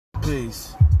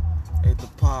peace. Ate the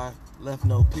pie, left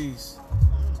no peace.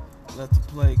 Let the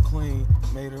plate clean,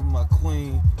 made her my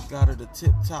queen. Got her the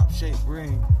tip-top shape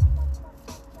ring.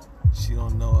 She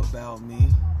don't know about me.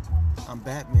 I'm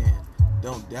Batman,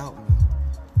 don't doubt me.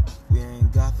 We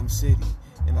ain't Gotham City,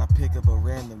 and I pick up a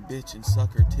random bitch and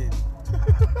suck her titty.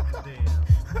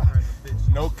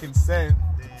 Damn. No consent.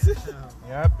 Damn.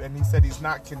 Yep, and he said he's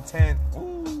not content.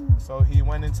 Ooh. So he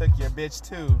went and took your bitch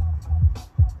too.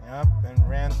 Yep, and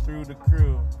ran through the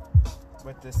crew.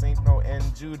 But this ain't no N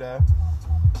Judah.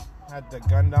 Had the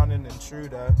gun down an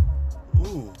intruder.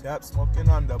 Ooh. Yep, smoking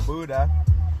on the Buddha.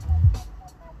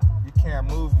 You can't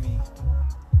move me.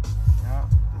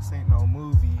 Yep, this ain't no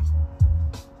movie.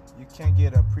 You can't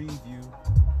get a preview.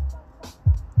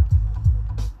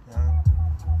 Yeah.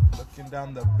 Looking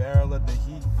down the barrel of the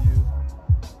heat view.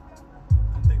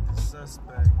 I think the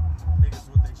suspect, niggas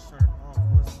with their shirt off,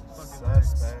 what's the fucking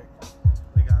Suspect. next?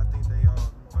 Nigga, I think they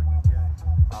all fucking gay.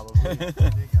 Probably.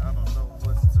 Nigga, I don't know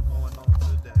what's going on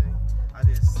today. I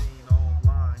just seen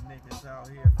online niggas out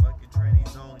here fucking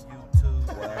trannies on YouTube.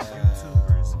 Wow.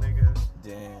 YouTubers, nigga.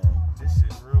 Damn. This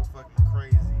shit real fucking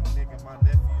crazy. Nigga, my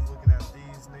nephew's looking at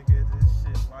these, nigga. This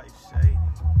shit life shady.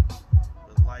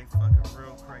 But life fucking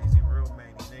real crazy, real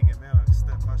many. Nigga, man, I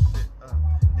step my shit up.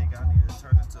 Nigga, I need to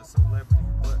turn into a celebrity.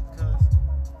 What, cuz?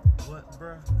 What,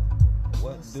 bruh?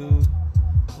 What, dude?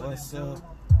 What's it do?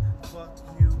 up? Fuck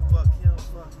you, fuck him,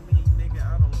 fuck me, nigga.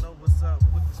 I don't know what's up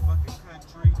with this fucking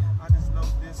country. I just know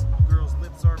this girl's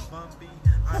lips are bumpy.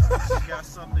 I think she got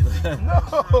something.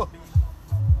 Nigga, No.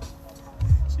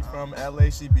 She from LA,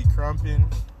 she be crumping.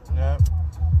 Yep.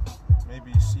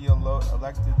 Maybe she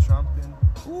elected trumping.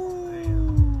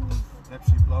 Ooh. Yep,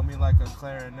 she blow me like a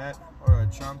clarinet or a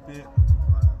trumpet.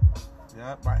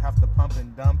 Yep, might have to pump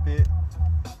and dump it.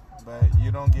 But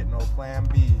you don't get no plan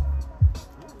B.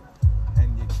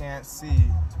 And you can't see.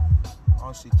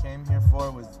 All she came here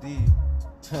for was D.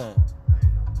 Huh.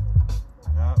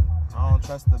 Yep. I don't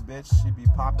trust the bitch, she be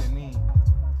popping E.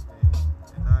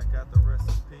 And I got the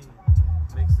recipe.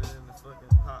 Mix it in the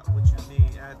fucking pot. What you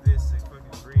need, add this and quick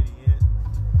ingredient.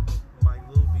 Mike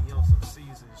Lou be on some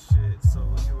seasoned shit, so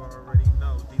you already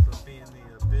know. Deep up in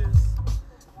the abyss.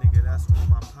 Nigga, that's where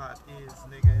my pot is.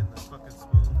 Nigga, in the fucking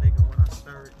spoon. Nigga, when I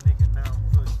stir it, nigga, now I'm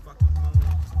putting fucking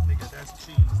moon. Nigga, that's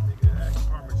cheese. Nigga, that's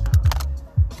Parmesan.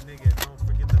 Nigga, don't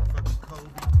forget the fucking Kobe.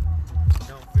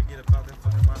 Don't forget about that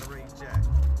fucking Monterey Jack.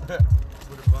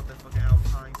 What about that fucking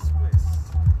Alpine Swiss?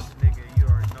 Nigga, you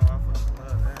already know I fucking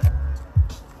love that.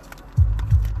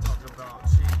 Talk about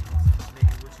cheese.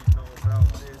 Nigga, what you know about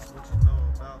this? What you know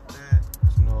about that?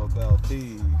 What you know about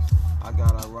these? I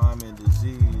got a rhyming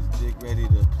disease, dick ready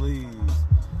to please.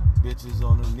 Bitches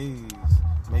on their knees,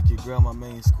 make your girl my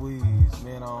main squeeze.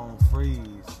 Man, I don't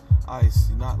freeze, ice,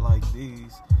 not like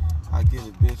these. I get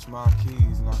a bitch my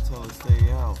keys and I tell her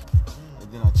stay out.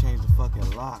 And then I change the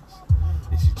fucking locks.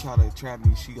 If she try to trap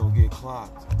me, she gon' get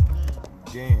clocked.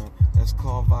 Damn, that's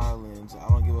called violence. I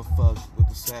don't give a fuck with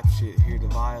the sap shit, hear the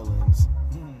violins.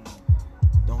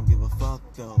 Don't give a fuck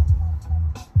though.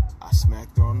 I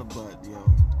smacked her on the butt,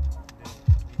 yo.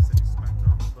 He said he smacked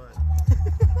her on the butt.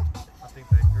 I think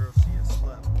that girl, she a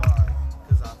slut. Why?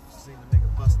 Because I seen a nigga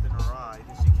bust in her eye.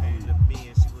 Then she came to me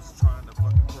and she was trying to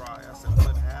fucking cry. I said,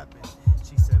 what happened?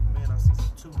 She said, man, I see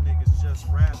some two niggas just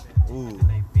rapping. Ooh. And then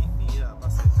they beat me up. I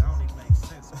said, that don't even make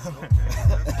sense. I said, okay,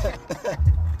 that's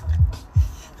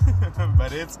good.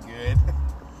 But it's good.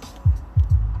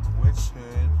 Which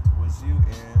hood was you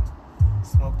in?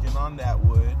 Smoking on that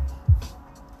wood.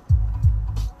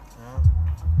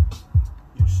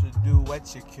 You should do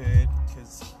what you could,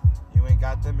 cause you ain't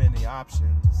got that many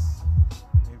options.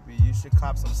 Maybe you should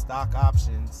cop some stock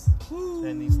options.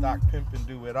 Then these stock pimping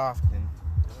do it often.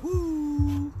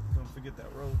 Woo. Don't forget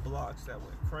that Roblox that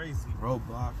went crazy.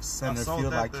 Roblox, center saw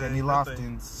field that like thing, Kenny that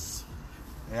thing. Loftons.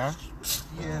 Yeah?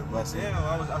 Yeah, Bless you.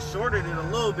 damn, I shorted it a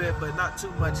little bit, but not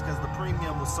too much because the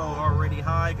premium was so already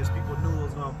high because people knew it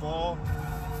was gonna fall.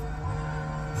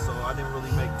 So I didn't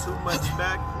really make too much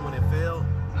back when it fell.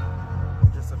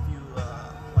 Just a few,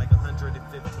 like $115 or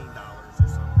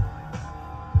something like that.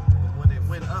 But when it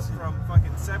went up from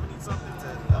fucking 70 something to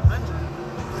 100,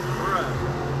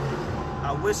 bruh,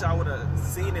 I wish I would have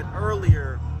seen it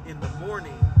earlier in the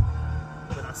morning,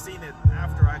 but I seen it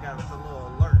after I got the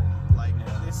little alert. Like,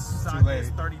 this stock is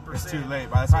 30%. It's too late.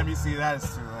 By the time you see that,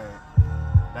 it's too late.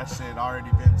 That shit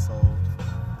already been sold.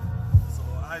 So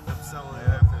I ended up selling it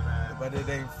after that. But it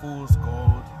ain't fool's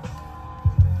gold.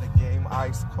 The game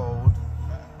ice cold.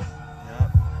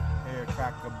 Yep. Here,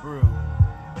 crack a brew.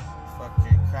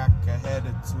 Fucking crack a head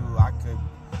or two. I could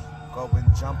go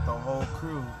and jump the whole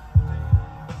crew.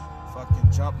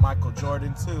 Fucking jump Michael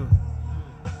Jordan too.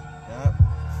 Yep.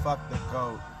 Fuck the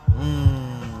GOAT.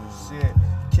 Shit.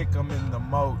 Kick him in the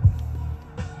moat.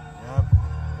 Yep.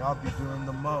 Y'all be doing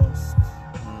the most.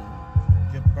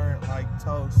 Get burnt like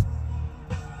toast.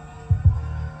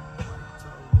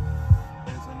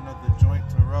 Here's another joint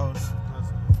to roast.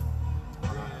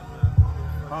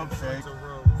 Pump fake.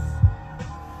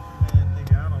 Man,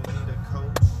 nigga, I don't need a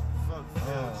coach. Fuck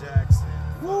Phil Jackson.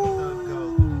 Fuck the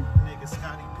GOAT. Nigga,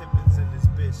 Scottie Pippen's in this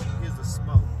bitch. Here's the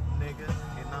smoke, nigga.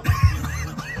 And I'ma give you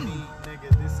what you need, nigga.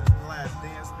 This is Last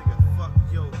Dance, nigga. Fuck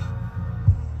yo.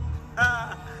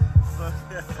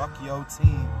 Fuck your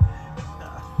team.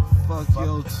 Fuck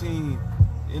your team.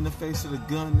 In the face of the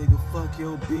gun, nigga, fuck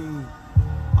your beam.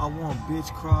 I want bitch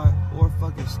cry or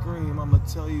fucking scream. I'ma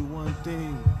tell you one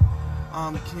thing.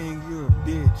 I'm king, you're a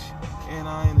bitch. And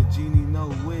I ain't a genie, no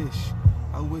wish.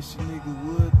 I wish a nigga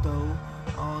would though.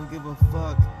 I don't give a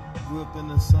fuck. Grew up in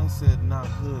the sunset, not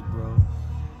hood, bro.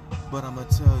 But I'ma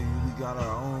tell you, we got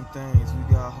our own things. We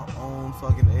got our own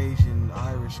fucking Asian,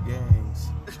 Irish gangs.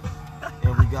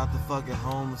 And we got the fucking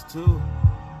homeless too.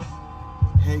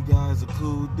 Hey guys, a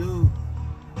cool dude.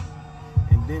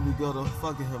 And then we go to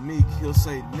fucking Hamik. He'll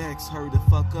say next, hurry the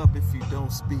fuck up if you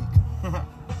don't speak. I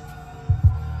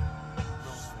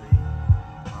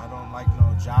don't like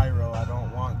no gyro. I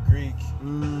don't want Greek.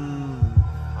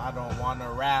 I don't want to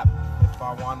rap. If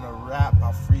I want to rap,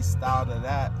 I'll freestyle to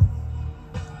that.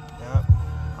 Yep.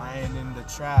 I ain't in the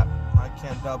trap. I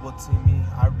can't double team me.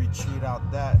 I retreat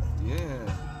out that. Yeah.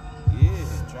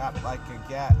 Strapped like a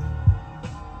gat.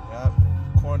 Yep.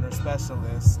 Corner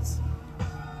specialists.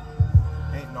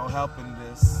 Ain't no helping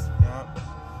this. Yep.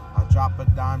 I drop a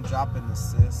dime, drop an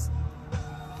assist.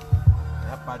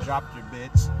 Yep, I dropped your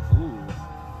bitch. Ooh.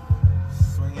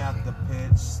 Swing at the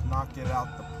pitch, knock it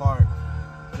out the park.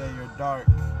 Yeah, you're dark.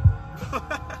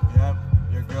 Yep,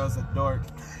 your girl's a dork.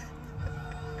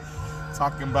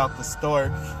 Talking about the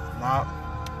stork. Nah,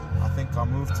 I think I'll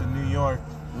move to New York.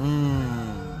 New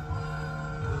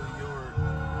York.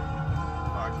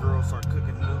 My girls start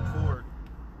cooking Newport.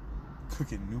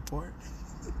 Cooking Newport?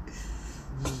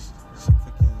 She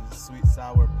cooking sweet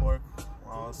sour pork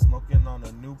while I was smoking on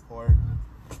a Newport.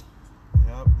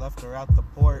 Yep, left her at the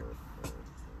port.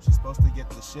 She's supposed to get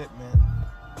the shipment.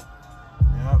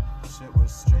 Yep, shit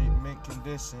was straight mint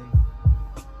condition.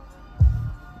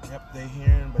 Yep, they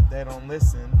hearing but they don't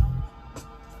listen.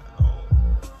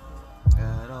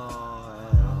 At all.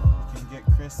 You can get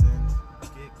christened.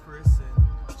 Get christened,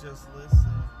 just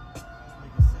listen.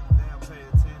 Nigga, sit down, pay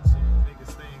attention. Nigga,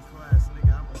 stay in class.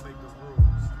 Nigga, I'ma make the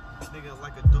rules. Nigga,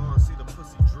 like a dog, see the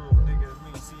pussy drool. Nigga,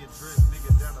 me see it drip. Nigga,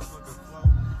 down the fucking flow.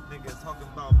 Nigga, talking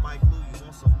about Mike Lou, you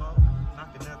want some more?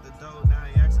 Knocking at the door, now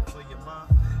he asking for your mom.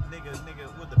 Nigga,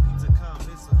 will the pizza come?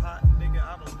 It's so hot. Nigga,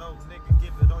 I don't know. Nigga,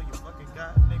 give it all you fucking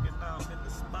got. Nigga, now I'm in the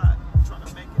spot, trying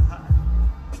to make it hot.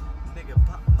 Nigga,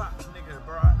 pop, nigga,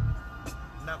 bro.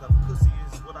 Now the pussy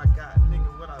is what I got.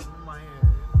 Nigga, what I in my hand.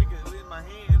 Nigga, in my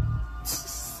hand.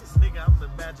 Nigga, I'm the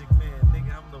magic man.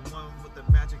 Nigga, I'm the one with the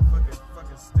magic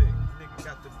fucking stick. Nigga,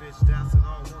 got the bitch dancing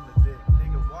all on the dick.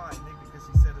 Nigga, why? Nigga, cause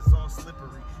she said it's all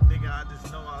slippery. Nigga, I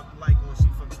just know I like when she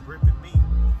fucking gripping me.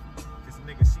 Cause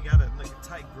nigga, she got a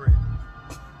tight grip.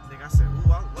 Nigga, I said,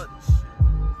 ooh, I love this shit.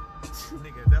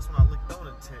 Nigga, that's when I looked on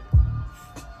the tit.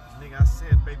 Nigga, I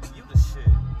said, baby, you the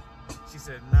shit. She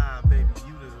said, nah, baby,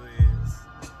 you the is.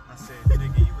 I said,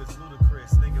 nigga, you was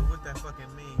ludicrous. Nigga, what that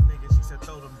fucking mean? Nigga, she said,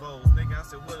 throw them bowls. Nigga, I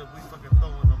said, what if we fucking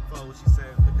throwing them bowls? She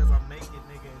said, because I'm naked,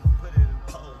 nigga, and put it in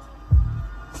pose.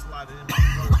 Slide it in my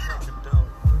throat, fucking dough.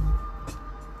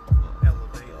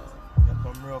 Elevator. Yep,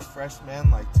 I'm real fresh, man,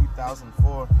 like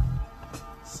 2004.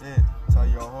 Shit, tell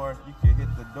your whore you can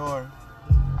hit the door.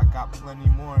 I got plenty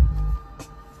more.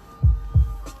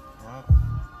 Yep.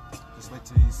 Just wait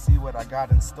till you see what I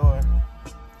got in store.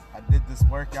 I did this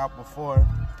workout before.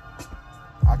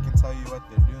 I can tell you what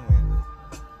they're doing.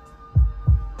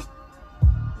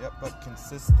 Yep, but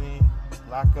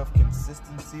lack of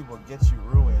consistency will get you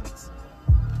ruined.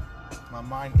 My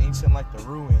mind ancient like the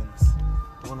ruins.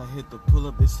 When I hit the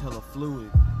pull-up, it's hella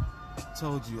fluid.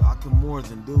 Told you, I can more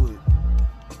than do it.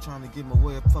 I'm trying to get my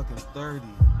way up fucking 30,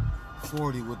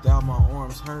 40 without my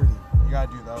arms hurting. You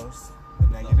gotta do those. The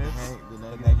negatives. The The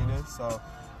negative negatives. So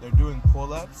they're doing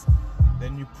pull-ups.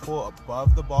 Then you pull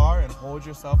above the bar and hold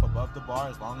yourself above the bar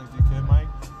as long as you can, Mike.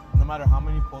 No matter how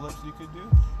many pull-ups you could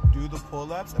do the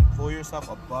pull-ups and pull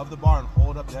yourself above the bar and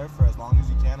hold up there for as long as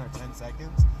you can, or 10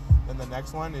 seconds. Then the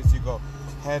next one is you go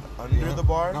head under the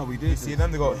bar. No, we did. You see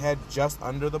them? They go head just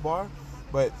under the bar.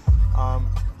 But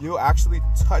you actually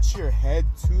touch your head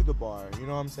to the bar. You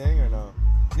know what I'm saying or no?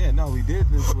 Yeah, no, we did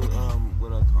this with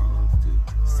Carlos too.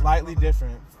 Slightly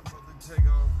different. I'm about to take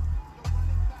off.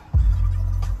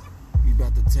 You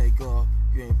about to take off.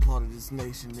 You ain't part of this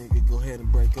nation, nigga. Go ahead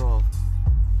and break off.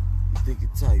 You think it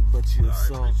tight, but you're I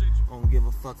soft. appreciate you. Don't give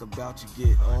a fuck about you.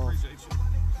 Get I off. appreciate you.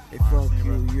 Hey, Alright, fuck see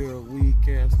you, you. bro. You're a weak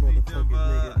ass Need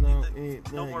motherfucking them,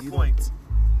 nigga. No, no more you don't- points.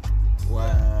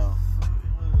 Wow.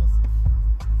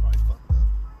 Probably fucked up.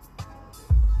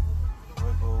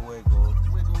 Wiggle, wiggle.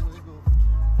 Wiggle, wiggle.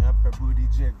 Yep, her booty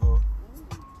jiggle.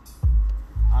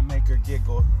 I make her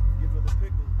giggle. Give her the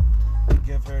pickle.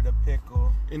 Give her the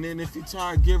pickle. And then if you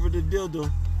tired, give her the dildo.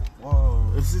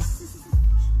 Whoa. She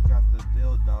got the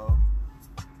dildo.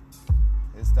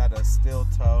 Is that a steel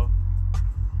toe?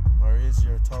 Or is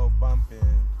your toe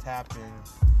bumping, tapping,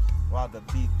 while the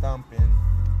beat thumping?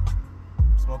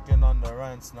 Smoking on the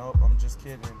runs. Nope, I'm just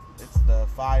kidding. It's the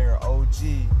Fire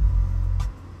OG.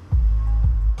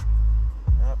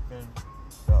 Yep, and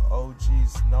the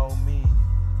OGs know me.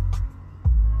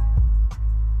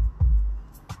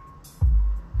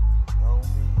 Know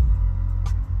me.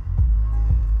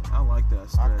 I like that I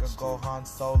stretch. could go too. Han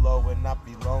Solo and not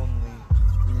be lonely.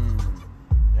 Mm.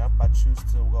 Yep, I choose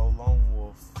to go lone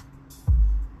wolf.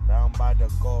 Down by the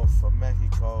Gulf of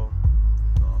Mexico.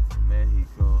 Off from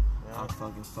Mexico. Yeah. I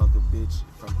fucking fuck a bitch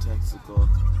from Texaco.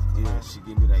 Yeah, she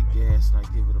give me that gas and I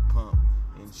give it a pump.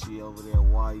 And she over there,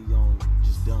 why you don't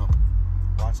just dump?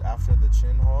 Watch after the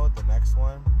chin hold, the next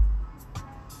one.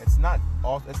 It's not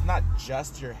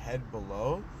just your head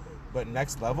below, but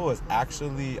next level is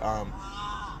actually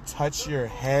touch your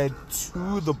head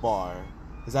to the bar.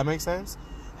 Does that make sense?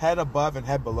 Head above and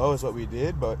head below is what we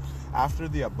did, but after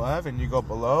the above and you go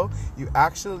below, you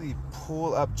actually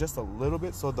pull up just a little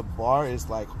bit so the bar is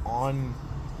like on,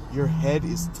 your head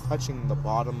is touching the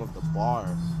bottom of the bar.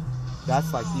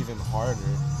 That's like even harder.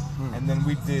 And then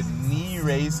we did knee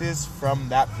raises from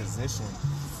that position.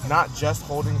 Not just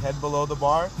holding head below the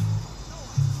bar,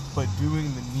 but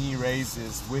doing the knee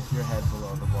raises with your head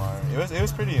below the bar. It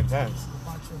was pretty intense.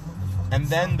 And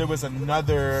then there was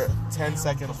another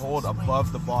 10-second hold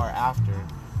above the bar after.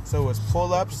 So it was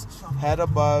pull-ups, head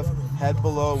above, head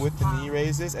below with the knee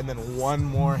raises, and then one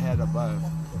more head above.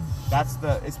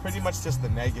 It's pretty much just the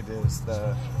negatives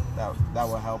that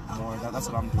will help more. That's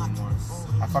what I'm doing more.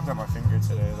 I fucked up my finger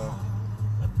today though.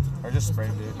 Or just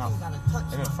sprained it. No,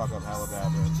 it didn't fuck up hella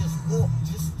bad, but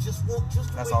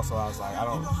that's also I was like, I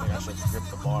don't think I should grip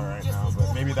the bar right now,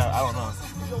 but maybe that, I don't know.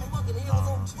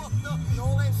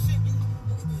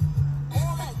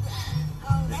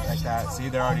 Like that. See,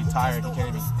 they're already tired. He can't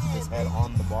even keep his head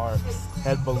on the bar.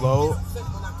 Head below,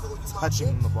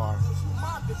 touching the bar.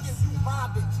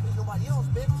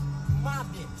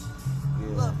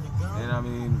 Yeah. And I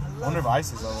mean, I wonder if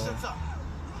Ice is over there.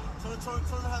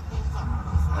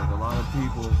 like a lot of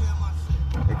people,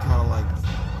 they kind of like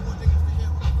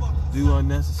do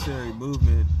unnecessary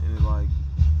movement and it like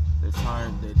they're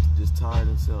tired, they just tire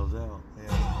themselves out.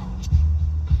 Yeah.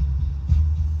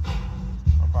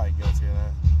 I'm probably guilty of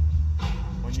that.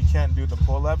 When you can't do the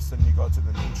pull-ups, then you go to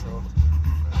the neutral.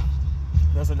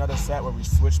 There's another set where we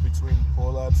switch between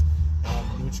pull-ups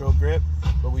and neutral grip,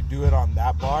 but we do it on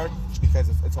that bar because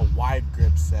it's a wide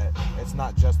grip set. It's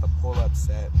not just a pull-up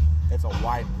set. It's a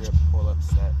wide grip pull-up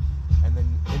set. And then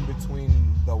in between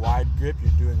the wide grip,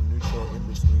 you're doing neutral in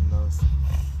between those.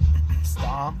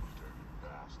 Stomp.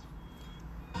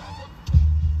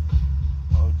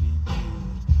 ODB.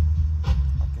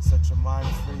 I can set your mind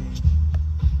free.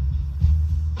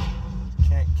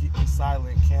 Can't keep me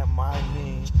silent, can't mind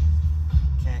me.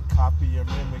 Can't copy or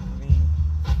mimic me.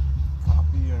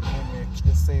 Copy or mimic,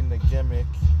 this ain't a gimmick.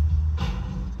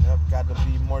 Yep, gotta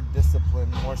be more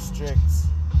disciplined, more strict.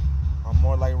 I'm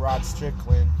more like Rod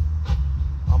Strickland.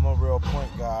 I'm a real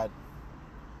point guard.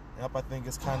 Yep, I think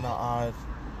it's kinda odd.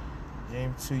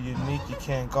 Game too unique, you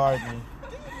can't guard me.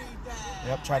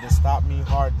 Yep, try to stop me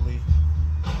hardly.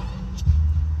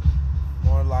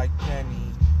 More like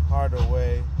Penny,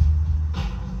 Hardaway.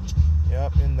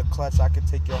 Yep, in the clutch, I could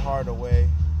take your heart away.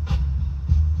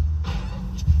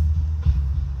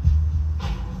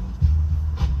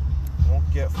 Won't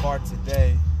get far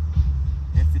today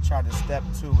if you try to step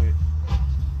to it.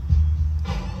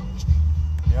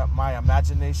 Yep, my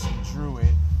imagination drew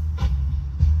it.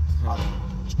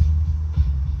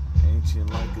 Ancient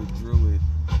like a druid.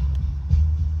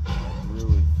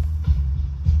 Druid.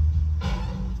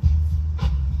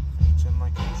 Ancient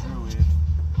like a druid.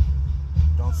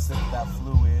 Don't sip that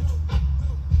fluid.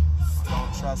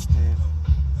 Don't trust it.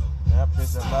 Yep,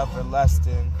 is it love or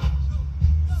lustin'?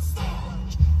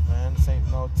 Man, this ain't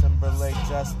no Timberlake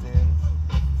Justin.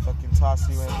 Fucking toss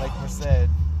you in Lake Merced.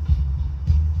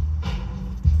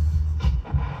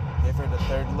 Give her the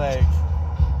third leg.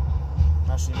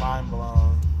 Now she mind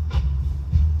blown.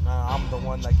 Now I'm the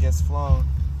one that gets flown.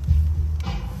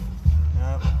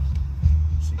 Yep.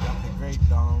 She got the great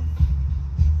dome.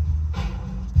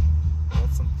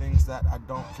 But some things that I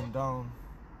don't condone.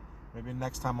 Maybe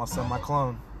next time I'll send my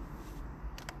clone.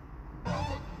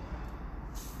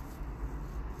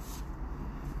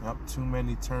 Yep, too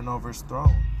many turnovers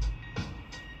thrown.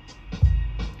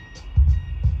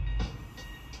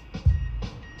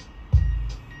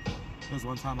 There was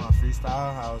one time on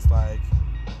freestyle, I was like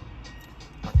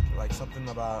something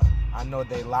about, I know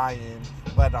they lying,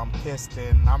 but I'm pissed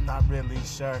and I'm not really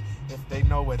sure if they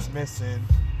know what's missing.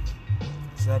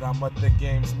 Said I'm what the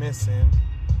game's missing.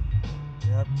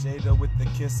 Yep, Jada with the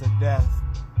kiss of death.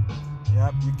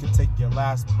 Yep, you can take your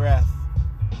last breath.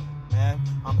 Man,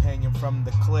 I'm hanging from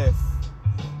the cliff.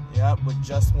 Yep, with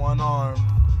just one arm.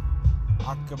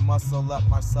 I could muscle up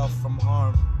myself from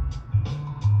harm.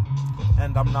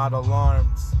 And I'm not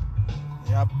alarmed.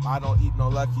 Yep, I don't eat no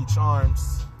Lucky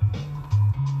Charms.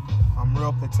 I'm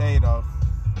real potato.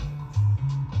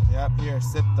 Yep, here,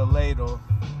 sip the ladle.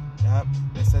 Yep,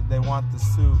 they said they want the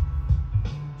soup.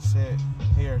 Shit,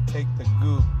 here, take the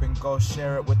goop and go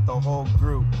share it with the whole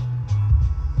group.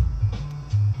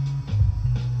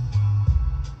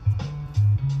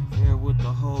 Here with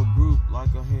the whole group, like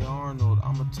a Hey Arnold,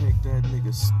 I'ma take that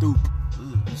nigga stoop.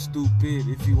 You stupid,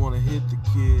 if you wanna hit the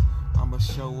kid, I'ma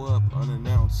show up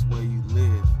unannounced where you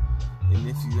live. And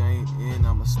if you ain't in,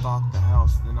 I'ma stalk the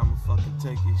house. Then I'ma fucking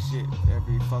take your shit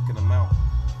every fucking amount.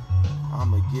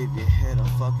 I'ma give your head a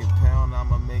fucking pound.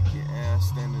 I'ma make your ass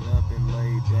standing up and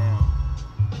lay down.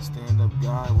 Stand up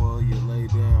guy, well you lay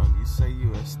down. You say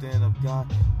you're a stand up guy,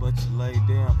 but you lay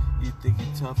down. You think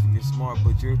you're tough and you're smart,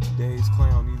 but you're today's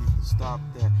clown. You need to stop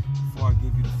that before I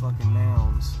give you the fucking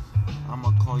nouns.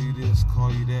 I'ma call you this,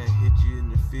 call you that, hit you in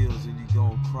the fields, and you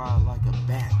gon' cry like a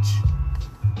batch.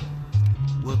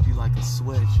 Whip you like a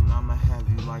switch, and I'ma have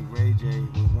you like Ray J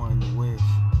with one wish.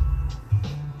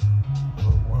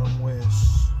 With one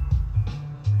wish.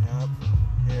 Yep.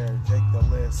 Here, take the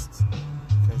list.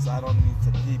 Cause I don't need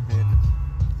to keep it.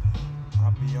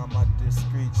 I'll be on my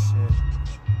discreet shit.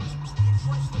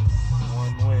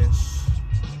 One wish.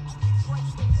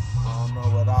 I don't know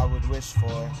what I would wish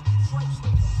for.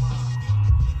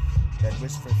 They'd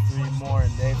wish for 3 more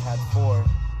and they've had 4.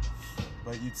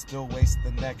 But you'd still waste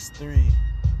the next 3.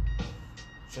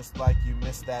 Just like you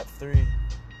missed that 3.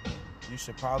 You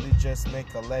should probably just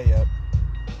make a layup.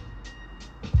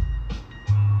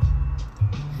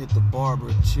 Hit the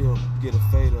barber, chill, get a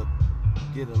fade up,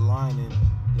 get a line in,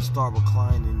 and start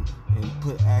reclining, and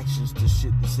put actions to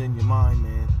shit that's in your mind,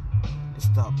 man. And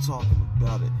stop talking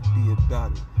about it, be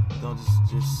about it. Don't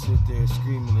just sit there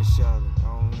screaming and shouting. I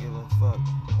don't give a fuck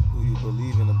who you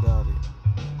believing about it.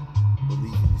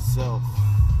 Believe in yourself.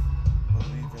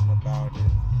 Believing about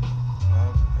it.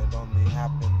 Yep, it only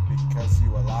happened because you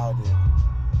allowed it.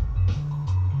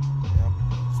 Yep,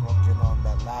 smoking on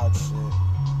that loud shit.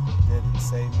 Didn't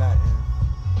say nothing.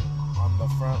 On the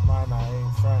front line, I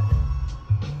ain't frontin'.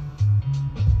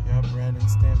 Yep, Ren and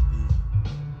Stimpy.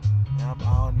 Yep,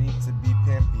 I don't need to be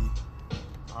pimpy.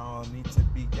 I don't need to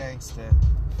be gangster.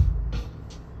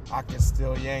 I can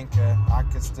still yank her. I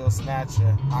can still snatch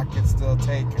her. I can still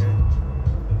take her.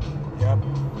 Yep,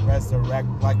 resurrect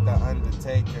like the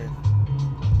Undertaker.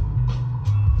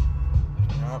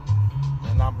 Yep,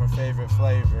 and I'm her favorite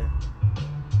flavor.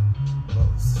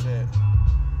 But shit.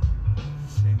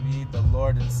 She need the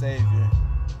Lord and Savior.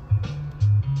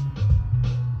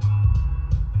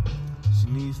 She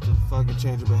needs to fucking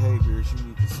change her behavior. She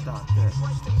needs to stop that.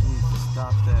 She needs to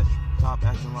stop that. Stop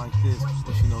acting like this,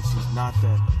 but she knows she's not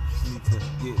that. She needs to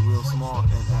get real small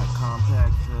and act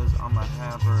compact, cause I'ma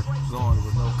have her going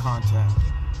with no contact.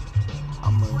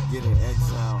 I'ma get her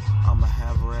exile. I'ma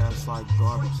have her ass like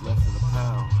garbage left in the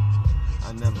pile.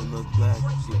 I never look back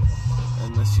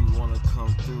unless you wanna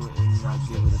come through it, and I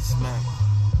give it a smack.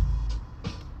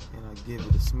 And I give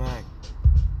it a smack.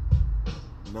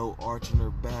 No arching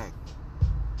her back.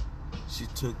 She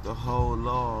took the whole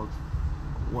log.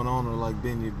 Went on her like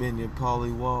Benya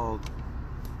Polly Wald.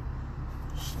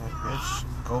 Shit, bitch,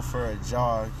 go for a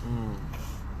jog.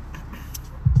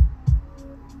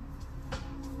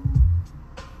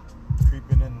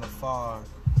 Creeping in the fog.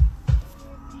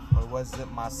 Or was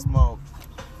it my smoke?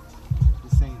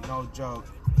 This ain't no joke.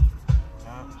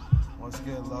 Yep, what's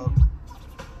good, love?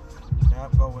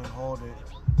 Yep, go and hold it.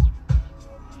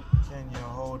 Can you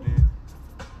hold it?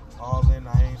 All in,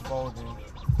 I ain't folding.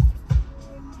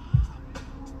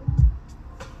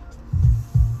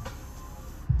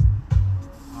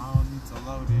 I don't need to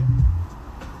load it.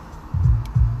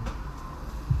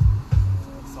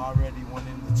 It's already one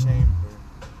in the chamber.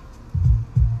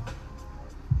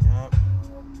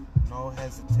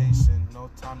 hesitation, no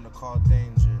time to call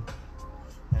danger.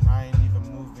 And I ain't even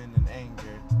moving in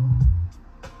anger.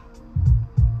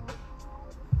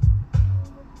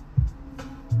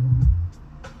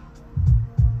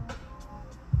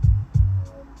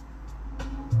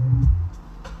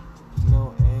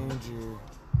 No anger,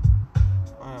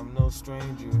 I am no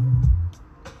stranger.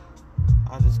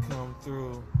 I just come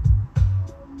through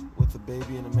with a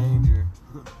baby in a manger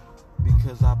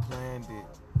because I planned it.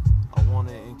 I want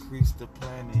to increase the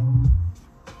planet.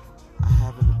 I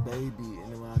having a baby,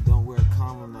 and when I don't wear a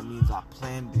condom, that means I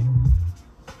planned it.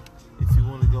 If you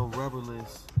want to go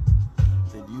rubberless,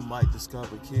 then you might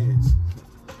discover kids.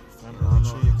 Family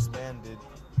tree expanded.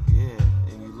 Yeah,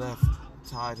 and you left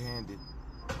tied-handed.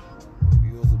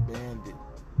 You was a bandit.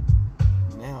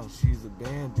 Now she's a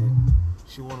bandit.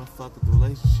 She wanna fuck with the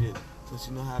relationship, but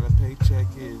she know how the paycheck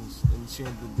is, and she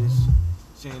ain't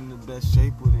in the best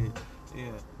shape with it.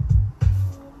 Yeah.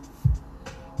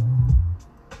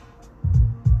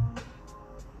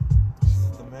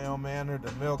 She's the mailman or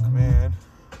the milkman.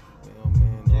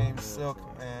 Mailman. Game silk,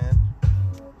 man.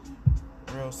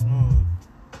 Real smooth.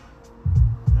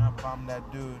 Yep, I'm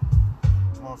that dude.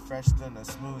 More fresh than a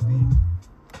smoothie.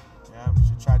 Yep,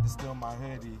 she tried to steal my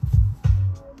hoodie.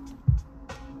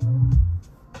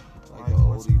 Like an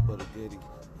oldie but a goodie.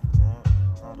 Yeah,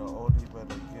 not an oldie but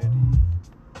a goodie.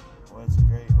 What's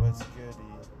great, what's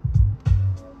goodie.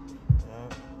 Yeah.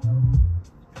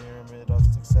 Pyramid of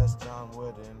Success, John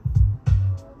Wooden.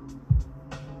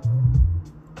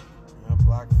 Yeah,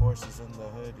 Black Forces in the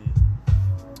hoodie.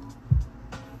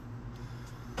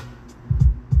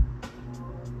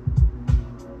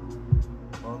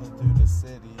 Rolling through the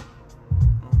city.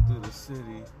 Through the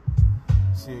city.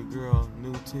 See a girl,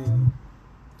 new titty.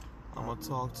 I'ma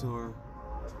talk to her,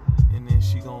 and then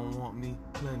she gon' want me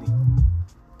plenty.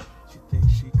 She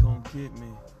thinks she gon' get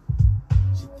me.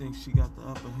 She thinks she got the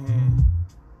upper hand.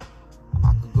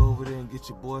 I could go over there and get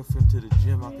your boyfriend to the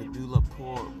gym. I could do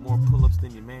more pull-ups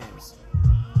than your mans.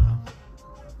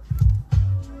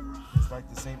 It's like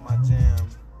this ain't my jam.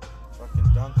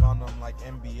 Fucking dunk on them like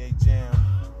NBA Jam.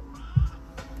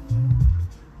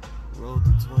 Road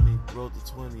to 20, road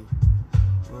to 20,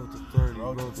 road to 30,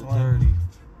 road to 30,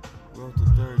 road to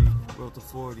 30, road to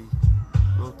 40,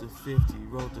 road to 50,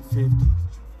 road to 50.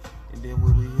 And then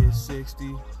when we hit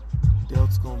 60,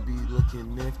 Delt's gonna be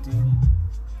looking nifty.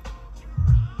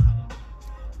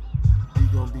 He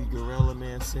gonna be Gorilla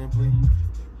Man simply.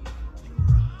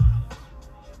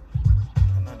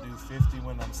 And I do 50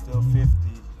 when I'm still 50.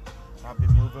 I've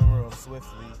been moving real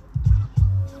swiftly.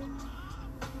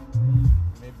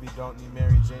 Maybe don't need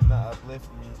Mary Jane to uplift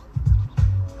me.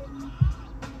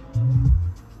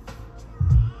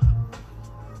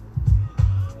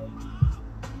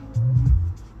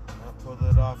 I pull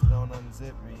it off, don't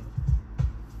unzip me.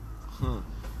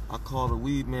 I call the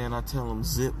weed man, I tell him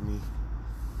zip me.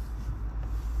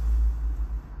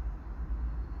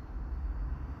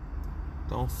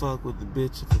 Don't fuck with the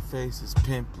bitch if her face is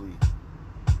pimply.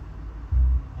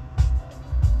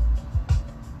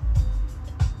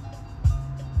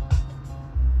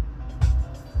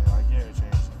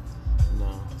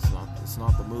 It's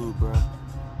not the mood, bro.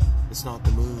 It's not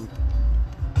the mood.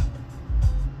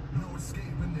 No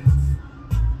escaping this.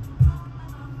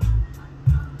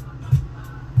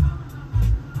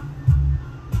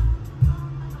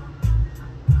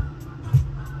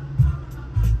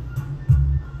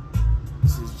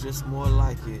 This is just more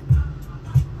like it.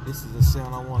 This is the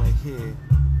sound I want to hear.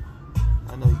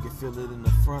 I know you can feel it in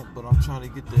the front, but I'm trying to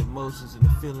get the emotions and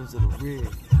the feelings of the rear.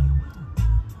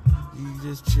 You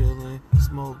just chillin',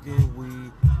 smoking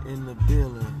weed in the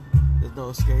building. There's no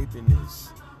escaping this.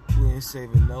 We ain't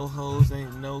saving no hoes,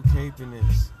 ain't no caping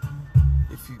this.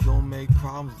 If you gon' make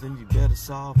problems, then you better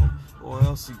solve them, or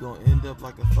else you gon' end up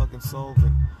like a fucking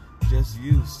solvent. Just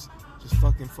use, just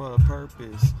fucking for the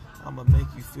purpose. I'ma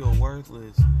make you feel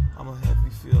worthless. I'ma have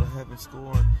you feel the heaven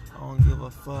scoring. I don't give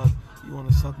a fuck. You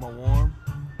wanna suck my warm?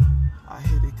 I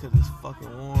hit it cause it's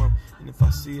fucking warm. And if I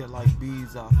see it like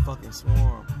bees, I fucking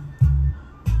swarm.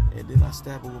 And then I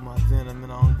stab it with my venom,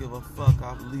 and I don't give a fuck.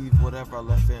 I leave whatever I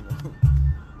left in it.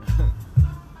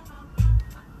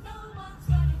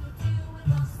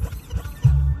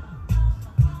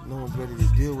 No one's ready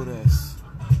to deal with us.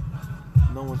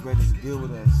 No one's ready to deal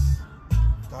with us.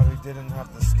 Thought we didn't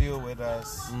have to steal with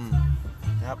us.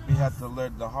 Yep, we had to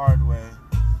learn the hard way.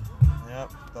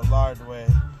 Yep, the lard way.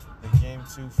 The game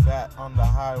too fat on the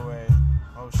highway.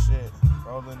 Oh shit,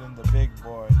 rolling in the big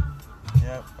boy.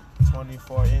 Yep,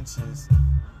 24 inches.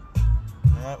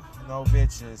 Yep, no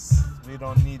bitches. We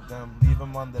don't need them. Leave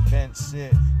them on the bench.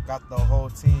 Shit, got the whole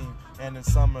team and in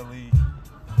summer league.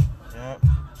 Yep,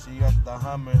 she She got the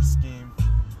Hummer scheme.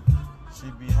 She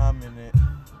be humming it.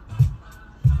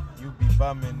 You be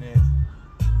bumming it.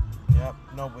 Yep,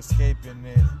 no escaping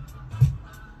it.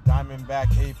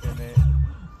 Diamondback aping it.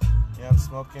 Yep,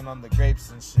 smoking on the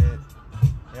grapes and shit.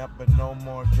 Yep, but no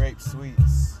more grape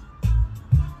sweets.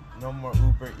 No more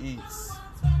Uber Eats.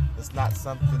 It's not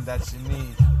something that you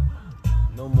need.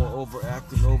 No more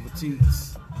overacting over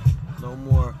teats. No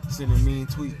more sending mean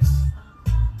tweets.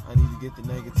 I need to get the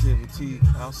negativity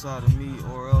outside of me,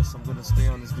 or else I'm gonna stay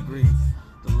on this degree.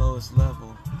 The lowest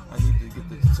level, I need to get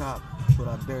to the top, but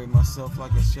I bury myself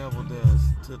like a shovel does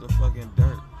to the fucking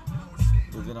dirt.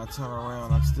 But then I turn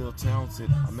around, I'm still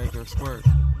talented. I make her squirt.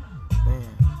 Man,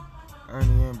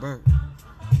 Ernie and Bert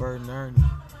and Ernie.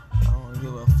 I don't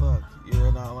give a fuck.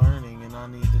 You're not learning, and I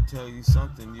need to tell you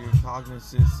something. Your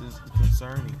cognizance is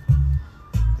concerning.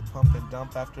 The pump and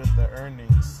dump after the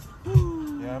earnings.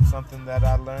 Yep, something that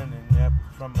I learned, and yep,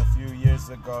 from a few years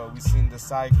ago. We seen the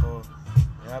cycle.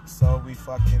 Yep, so we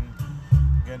fucking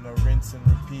gonna rinse and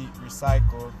repeat,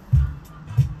 recycle.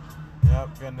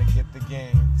 Yep, gonna get the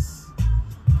gains.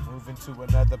 Moving to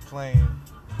another plane.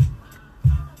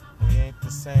 We ain't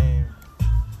the same.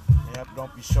 Yep,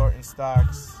 don't be short in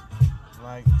stocks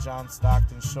like John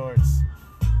Stockton shorts.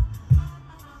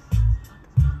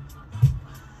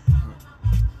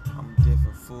 I'm a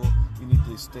different fool. You need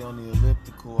to stay on the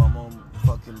elliptical. I'm on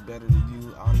fucking better than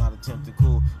you. I'm not attempting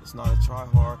cool. It's not a try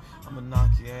hard. I'm gonna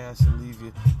knock your ass and leave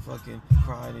you fucking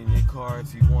crying in your car.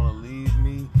 If you wanna leave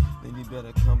me, then you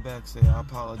better come back. Say I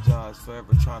apologize for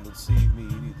ever trying to deceive me.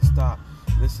 You need to stop.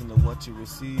 Listen to what you're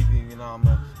receiving, and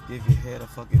I'ma give your head a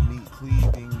fucking meat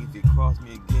cleaving. If you cross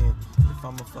me again, if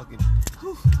I'm a fucking,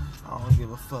 whew, I don't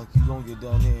give a fuck. You gon' get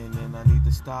done in, and I need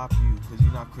to stop you, cause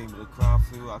you're not cream of the crop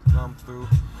through. I come through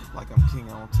like I'm king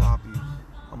on top of you.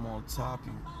 I'm on top of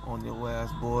you, on your ass,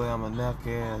 boy. I'm a neck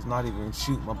ass, not even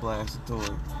shoot my blasted toy.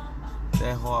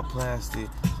 That hard plastic,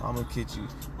 I'ma get you.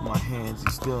 My hands,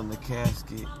 you still in the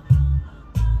casket.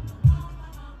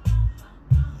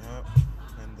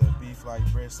 Like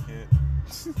brisket.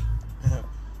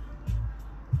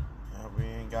 We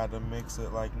ain't gotta mix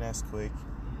it like Nesquik.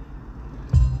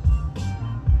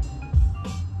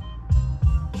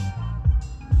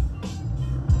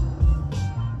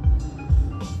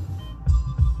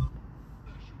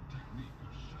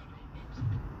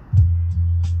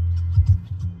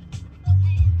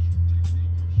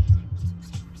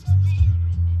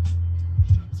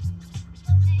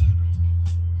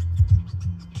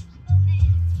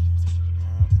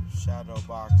 Shadow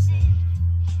boxing.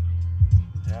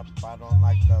 Yep, I don't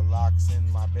like the locks in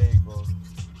my bagel.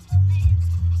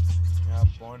 Yep,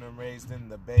 born and raised in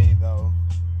the Bay though.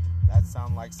 That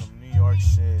sound like some New York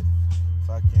shit.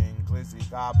 Fucking glizzy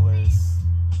gobblers.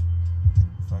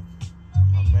 Fucking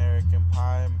American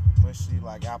pie, mushy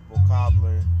like apple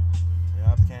cobbler.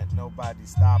 Yep, can't nobody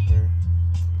stop her.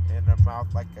 In her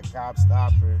mouth like a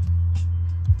gobstopper.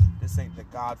 This ain't the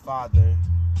Godfather,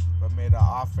 but made an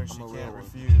offer she can't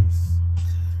refuse.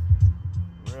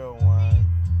 Real one.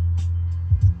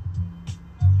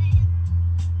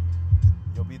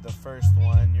 You'll be the first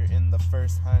one. You're in the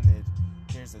first 100.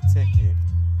 Here's a ticket.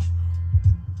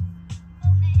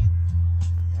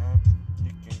 Yep,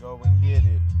 you can go and get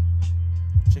it.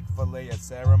 Chick-fil-A at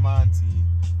Saramonte.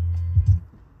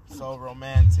 So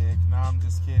romantic. No, I'm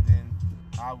just kidding.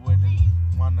 I wouldn't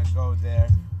want to go there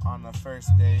on a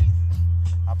first date.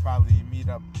 I'll probably meet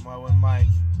up Mo and Mike.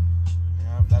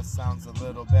 Yep, that sounds a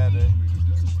little better.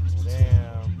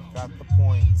 Damn, got the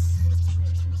points.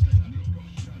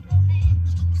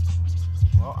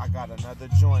 Well, I got another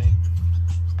joint.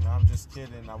 No, I'm just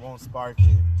kidding. I won't spark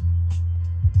it.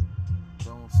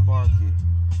 Don't spark it.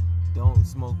 Don't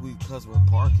smoke weed cause we're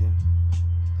parking.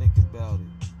 Think about it.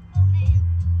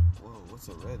 Whoa, what's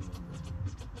a red number?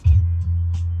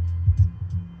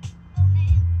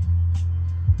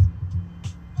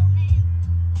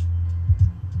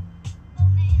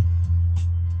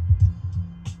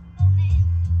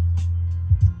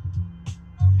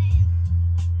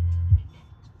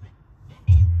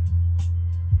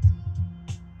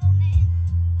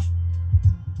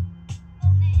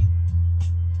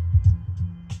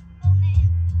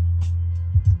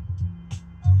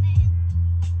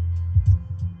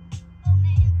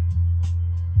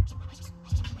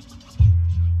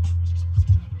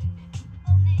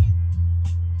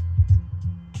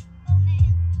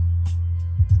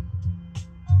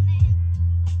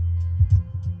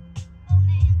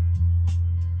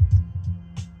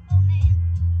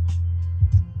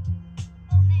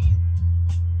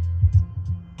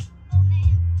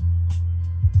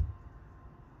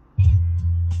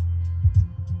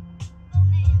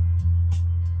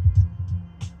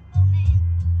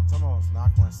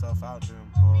 knock myself out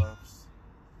doing pull-ups.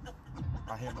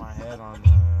 I hit my head on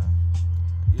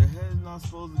Your head's not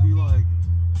supposed to be like.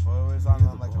 well, it was on Near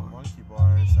the like bar. a monkey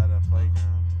bars at a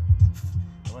playground.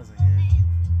 It wasn't here.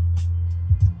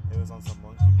 It was on some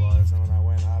monkey bars, and when I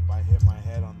went up, I hit my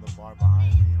head on the bar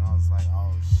behind me, and I was like,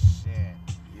 oh shit.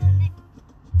 Yeah.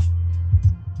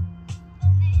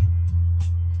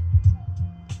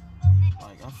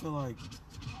 Like, I feel like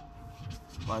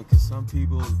 'cause some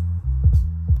people,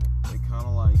 they kind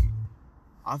of like,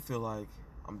 I feel like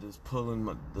I'm just pulling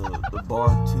the bar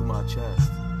to my chest.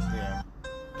 Yeah.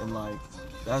 And like,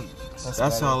 that's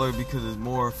better. solid because it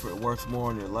works more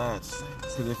on your lats.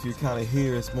 Because if you're kind of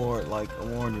here, it's more like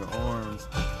more on your arms.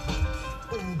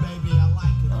 I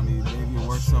mean, maybe it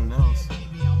works something else.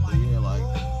 But yeah, like,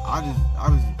 I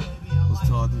just was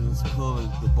taught to just pull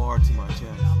the bar to my chest.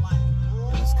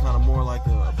 And it's kind of more like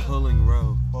a pulling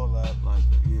row. Pull up. Like,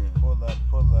 yeah. Pull up,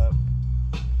 pull up.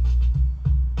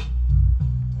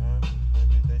 Yeah,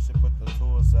 maybe they should put the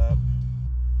tools up.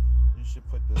 You should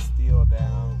put the steel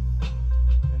down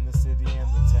in the city and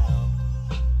the town.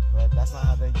 But that's not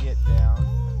how they get down.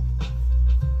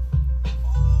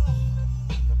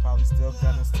 They'll probably still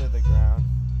gun us to the ground.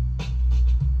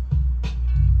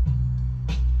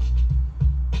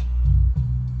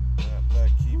 Yeah, but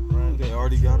keep running. They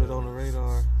already got it on the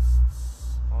radar.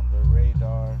 On the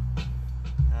radar.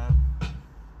 Yeah.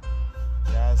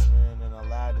 Jasmine and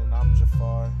Aladdin, I'm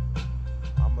Jafar.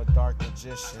 I'm a dark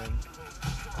magician.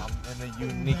 I'm in a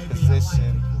unique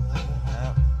position.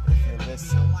 Yeah, if you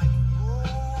listen, I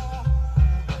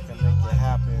can make it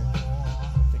happen.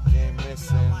 With the game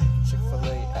missing,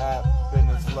 Chick-fil-A app, and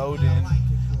it's loading.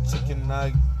 Chicken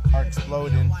nugs are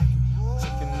exploding.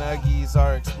 Chicken nuggies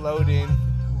are exploding.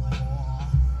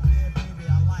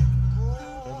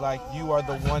 They're like, you are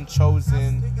the one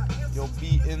chosen. You'll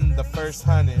be in the first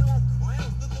 100.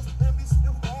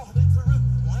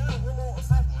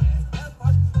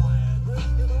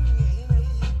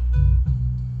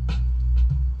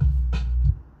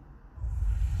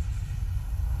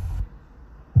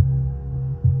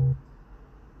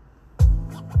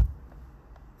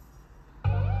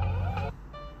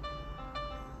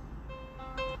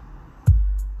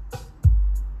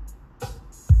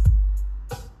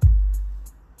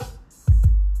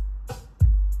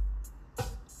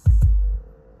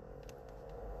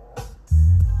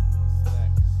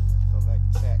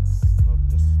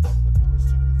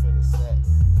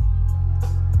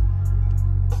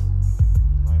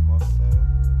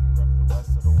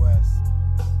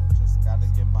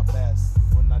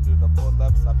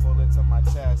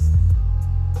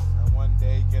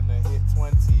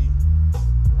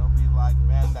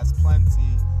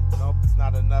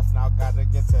 Now gotta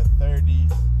get to 30.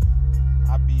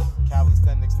 I be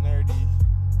calisthenics nerdy.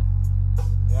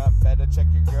 Yeah, better check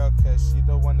your girl, cause she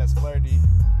the one that's flirty.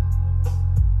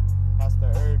 Pass the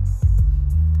herb,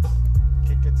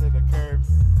 kick it to the curb.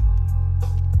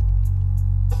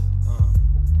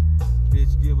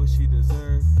 Bitch, get what she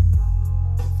deserve.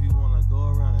 If you wanna go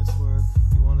around and swerve,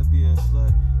 you wanna be a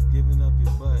slut, giving up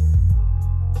your butt.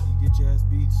 You get your ass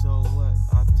beat, so what?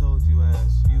 I told you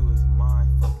ass, you is my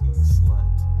fucking slut.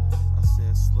 I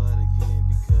said slut again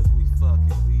because we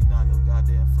fucking, we not no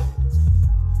goddamn friends.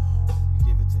 You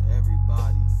give it to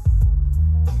everybody.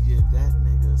 You give that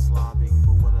nigga slobbing,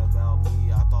 but what about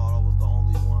me? I thought I was the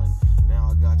only one.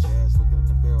 Now I got your ass looking at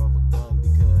the barrel of a gun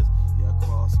because you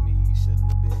crossed me. You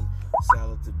shouldn't have been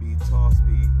salad to be tossed,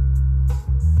 B.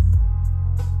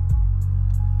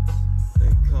 They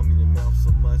come in the mouth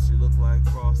so much it look like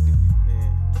frosting,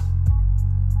 man.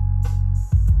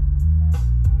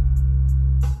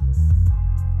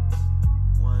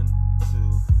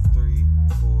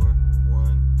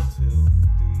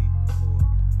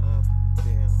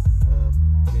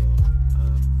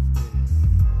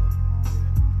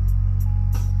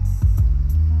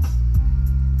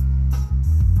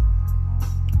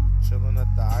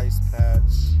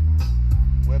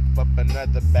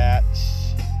 Another batch.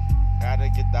 Gotta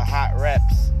get the hot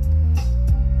reps.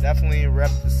 Definitely rep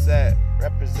the set.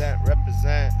 Represent.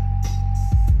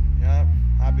 Yup,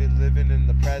 I be living in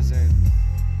the present.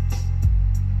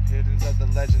 Hiddens of the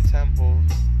Legend Temple.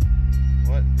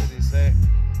 What did he say?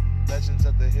 Legends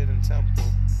of the Hidden Temple.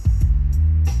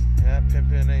 Yeah,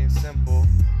 pimpin' ain't simple.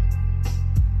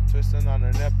 Twisting on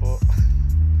her nipple.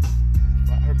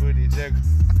 Her booty jiggle.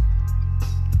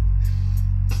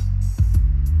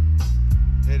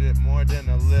 Hit it more than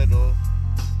a little.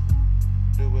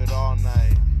 Do it all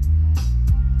night.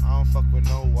 I don't fuck with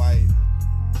no white.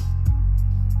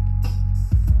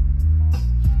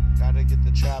 Gotta get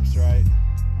the traps right.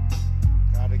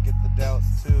 Gotta get the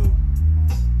delts too.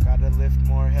 Gotta lift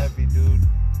more heavy, dude.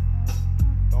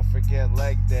 forget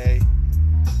leg day.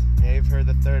 Gave her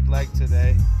the third leg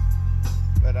today.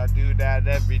 But I do that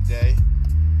every day.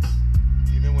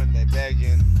 Even when they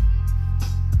begging.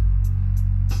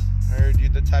 Heard you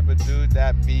the type of dude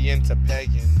that be into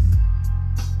pegging.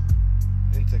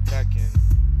 Into cucking.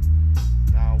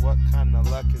 Now what kind of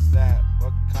luck is that?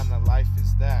 What kind of life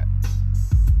is that?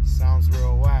 Sounds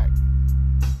real whack.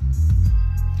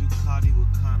 Ducati,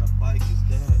 what kind of bike is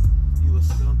that? You a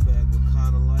scumbag, what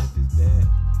kind of life is that?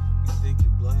 You think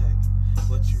you're black,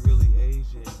 but you really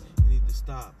Asian. You need to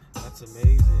stop, that's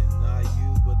amazing. Not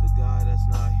you, but the guy that's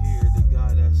not here. The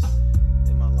guy that's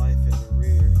in my life in the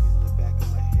rear. He's in the back of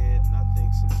my head, and I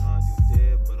think sometimes he's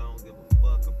dead, but I don't give a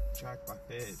fuck. I'm tracked by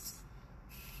feds.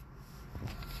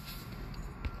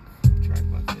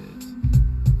 Tracked by feds.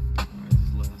 Alright, this is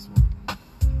the last one.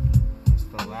 That's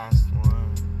the last one.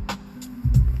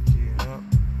 Yep.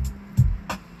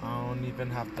 I don't even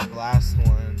have to blast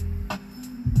one.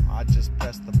 I just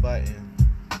press the button.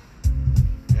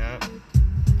 Yep.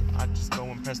 I just go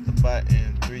and press the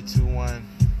button. 3, 2, 1.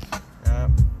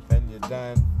 Yep. Then you're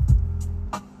done.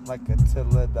 Like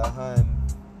Attila the Hun.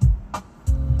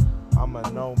 I'm a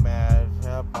nomad.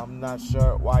 Yep. I'm not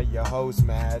sure why your hoes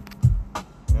mad.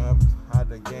 Yep. How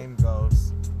the game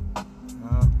goes.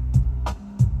 Yep.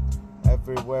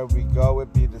 Everywhere we go,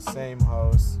 it be the same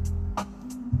hoes.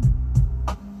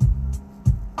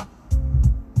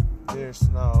 Dear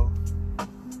Snow.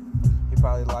 He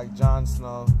probably like Jon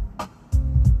Snow.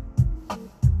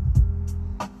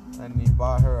 And he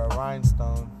bought her a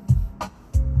rhinestone.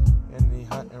 And he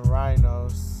hunting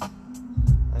rhinos.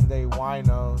 And they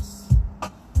winos.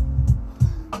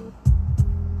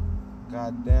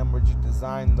 Goddamn, where'd you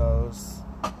design those?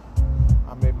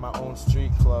 I made my own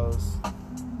street clothes.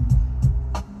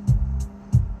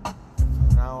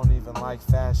 And I don't even like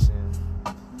fashion.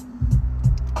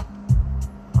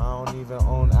 I don't even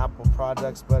own Apple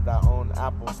products, but I own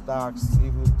Apple stocks. See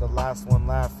who's the last one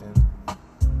laughing.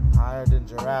 Higher than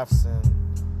giraffes and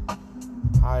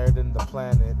higher than the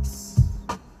planets.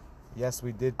 Yes,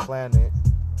 we did plan it.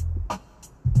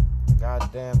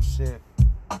 Goddamn shit.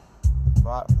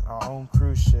 Bought our own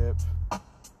cruise ship.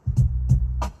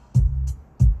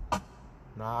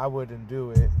 Nah, I wouldn't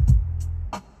do it.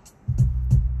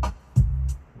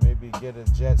 Maybe get a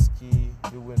jet ski,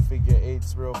 doing figure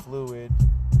eights real fluid.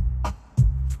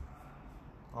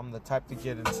 I'm the type to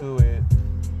get into it.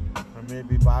 Or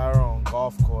maybe buy our own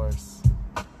golf course.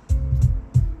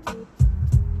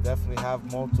 Definitely have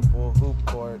multiple hoop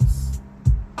courts.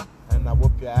 And I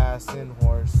whoop your ass in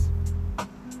horse.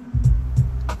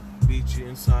 Beat you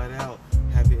inside out,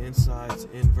 have your insides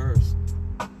inverse.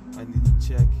 I need to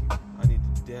check you, I need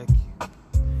to deck you.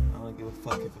 I don't give a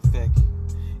fuck if it affect you.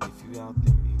 If you out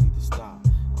there, you need to stop.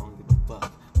 I don't give a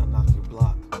fuck. I knock your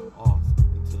block off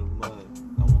into the mud.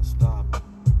 I won't stop.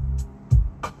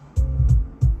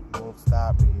 Won't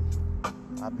stop me.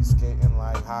 I be skating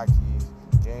like hockey.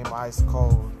 Game ice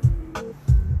cold.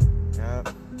 Yep.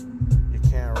 You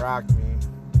can't rock me.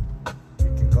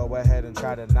 You can go ahead and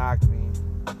try to knock me.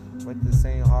 But this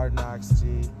ain't Hard Knocks,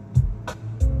 G.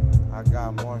 I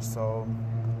got more soul.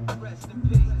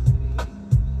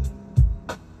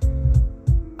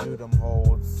 Do them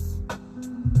holds.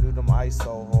 Do them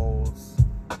ISO holds.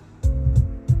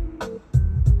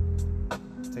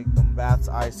 Take them baths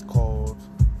ice cold.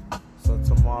 So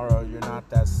tomorrow you're not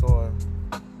that sore.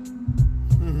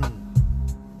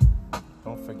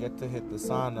 Don't forget to hit the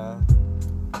sauna.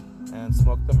 And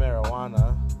smoke the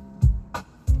marijuana.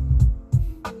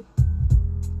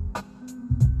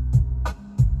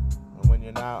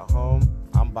 Not home,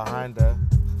 I'm behind her.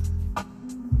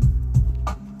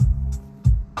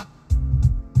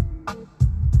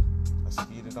 I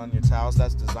speed it on your towels,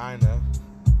 that's designer.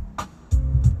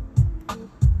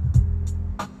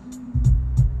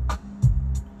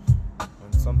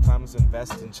 And sometimes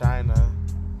invest in China,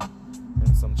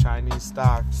 in some Chinese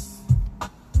stocks.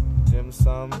 Dim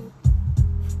sum,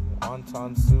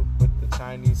 wonton soup with the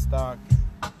Chinese stock.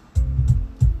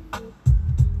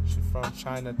 From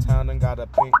Chinatown and got a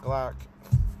pink Glock.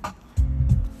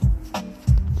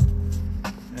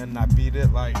 And I beat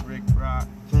it like Rick Rock.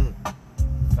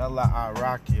 Fella, I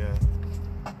rock ya.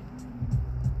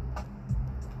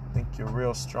 Think you're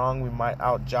real strong, we might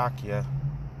out jock ya.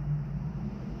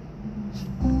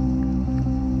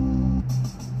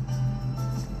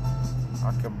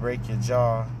 I could break your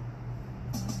jaw.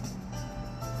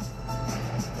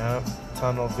 Yep,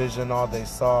 tunnel vision, all they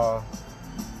saw.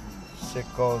 Shit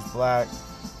goes black,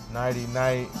 nighty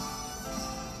night.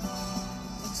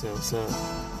 What's up?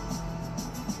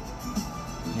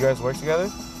 You guys work together?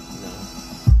 No.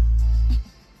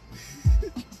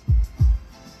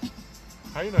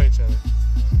 How How you know each other?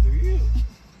 Through you.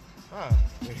 Oh.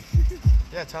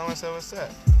 Yeah, tell him I said what's up.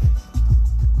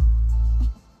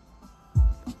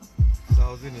 So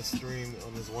I was in the stream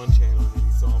on this one channel and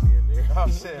he saw me in there. Oh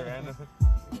shit,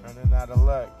 running out of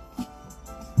luck.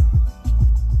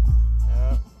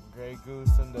 Yep, Grey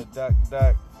Goose and the Duck.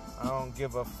 I don't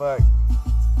give a fuck.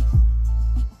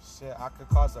 Shit, I could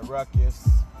cause a ruckus.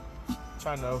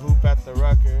 Trying to hoop at the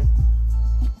rucker.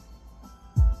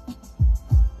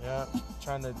 Yep,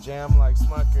 trying to jam like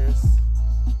Smuckers.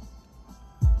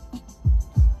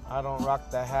 I don't rock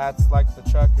the hats like the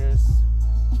truckers.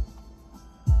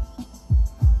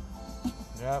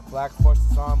 Yep, Black Force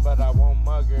is on, but I won't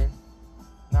mug her.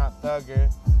 Not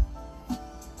thugger.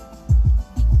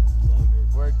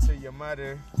 Word to your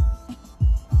mother.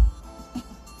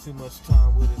 Too much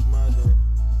time with his mother.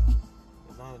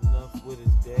 And not enough with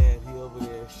his dad. He over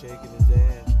there shaking his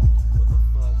ass. What the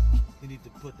fuck? He needs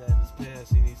to put that in his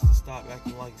past. He needs to stop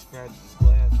acting like he's fragile as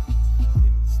glass. He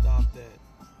needs to stop that.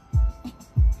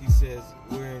 He says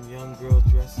wearing young girl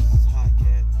dresses is hot,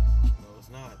 cat. No, it's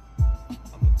not.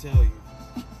 I'ma tell you.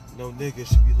 No nigga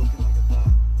should be looking like a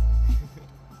thought.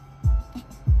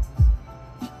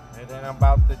 It ain't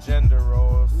about the gender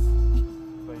roles,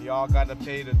 but y'all gotta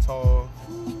pay the toll.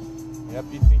 Yep,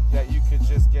 you think that you could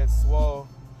just get swole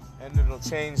and it'll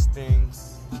change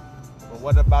things. But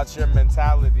what about your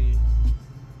mentality?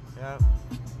 Yep.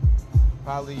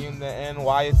 Probably in the end,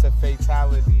 why it's a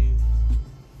fatality.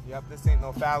 Yep, this ain't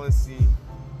no fallacy.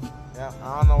 Yep,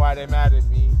 I don't know why they mad at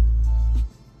me.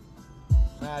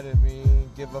 Mad at me,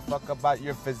 give a fuck about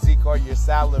your physique or your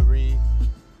salary.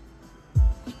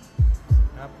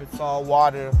 Yep, it's all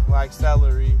water like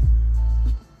celery.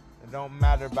 It don't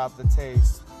matter about the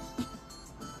taste.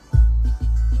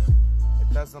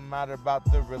 It doesn't matter about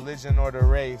the religion or the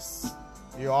race.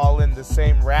 You're all in the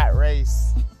same rat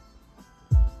race.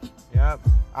 Yep,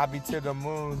 I be to the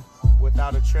moon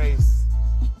without a trace.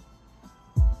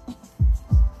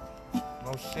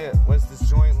 No shit, what's this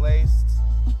joint laced?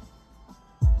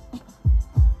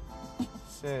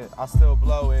 Shit, I still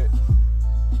blow it.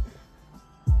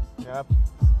 Yep,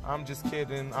 I'm just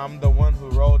kidding. I'm the one who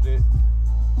rolled it.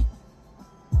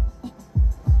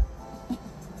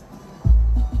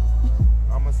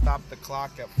 I'ma stop the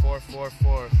clock at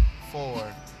 4:44.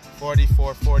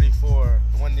 44:44.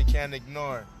 The one you can't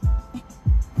ignore.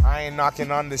 I ain't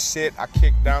knocking on the shit. I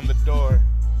kick down the door.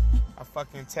 I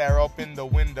fucking tear open the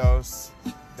windows.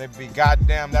 They be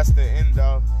goddamn. That's the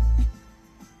endo.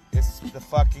 It's the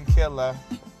fucking killer.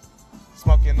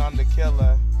 Smoking on the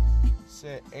killer.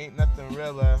 Shit, ain't nothing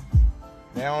realer.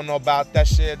 They don't know about that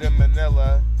shit in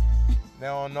Manila. They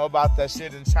don't know about that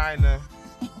shit in China.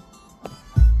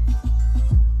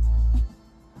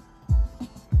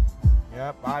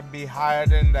 Yep, I'd be higher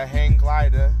than the hang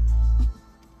glider.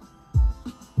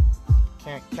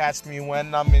 Can't catch me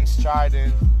when I'm in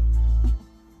striding.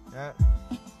 Yep.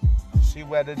 She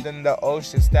wetter than the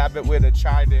ocean. Stab it with a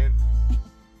trident.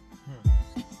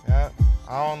 Yep.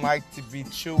 I don't like to be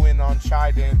chewing on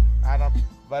trident.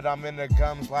 But I'm in the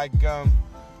gums like gum.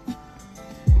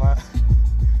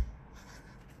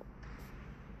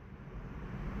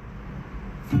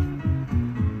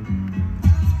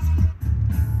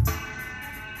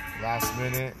 Last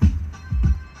minute.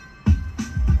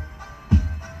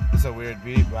 It's a weird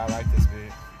beat, but I like this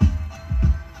beat.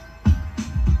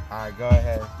 Alright, go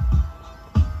ahead.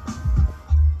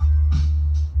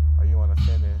 Or you want to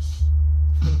finish?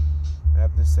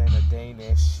 Yep, this ain't a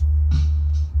Danish.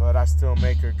 But I still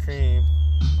make her cream.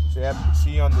 Yep,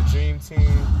 she on the dream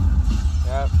team.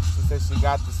 Yep, she said she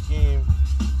got the scheme.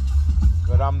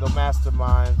 But I'm the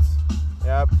mastermind.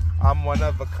 Yep, I'm one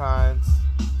of a kind.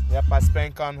 Yep, I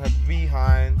spank on her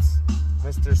behinds.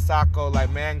 Mr. Sacco like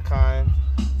mankind.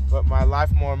 But my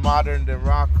life more modern than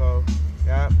Rocco.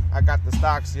 Yep, I got the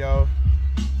stocks, yo.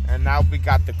 And now we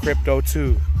got the crypto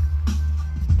too.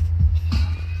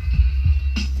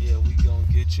 Yeah, we gon'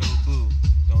 get your boo.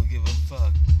 Don't give a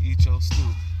fuck. Eat your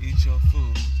stew. Eat your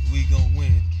food. We gon'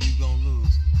 win. You gon'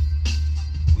 lose.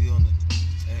 We on the...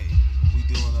 Hey, we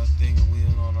doing our thing and we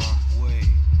on our way.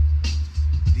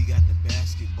 He got the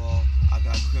basketball. I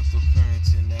got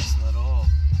cryptocurrency and that's not all.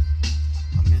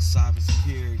 I'm in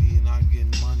cybersecurity and I'm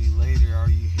getting money later. Are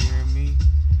you hearing me?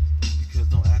 Because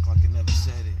don't act like I never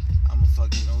said it. I'm a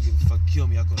fucking, don't give a fuck, kill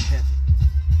me, I'll go to heaven.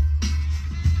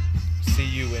 See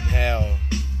you in hell.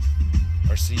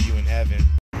 Or see you in heaven.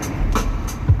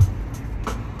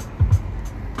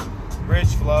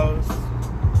 Bridge flows.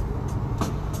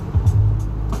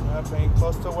 Yep, ain't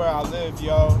close to where I live,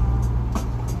 yo.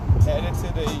 Headed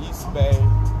to the East Bay.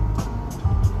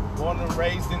 Born and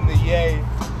raised in the Yay.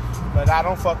 But I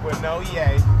don't fuck with no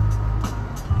Yay.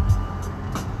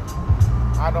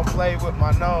 I don't play with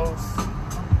my nose.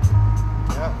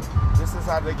 Yep. This is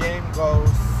how the game goes.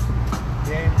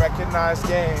 Game recognized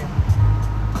game.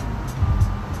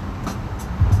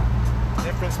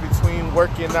 Difference between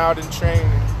working out and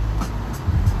training.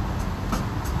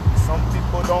 Some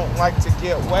people don't like to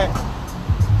get wet.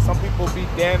 Some people be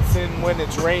dancing when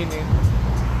it's raining.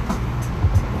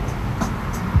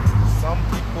 Some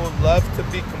people love to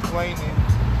be complaining.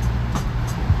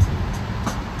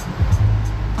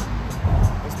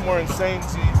 It's more insane,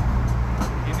 G.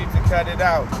 You need to cut it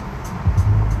out.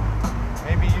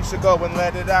 Maybe you should go and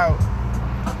let it out.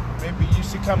 Maybe you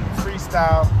should come and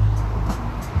freestyle.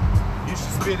 You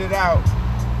should spit it out.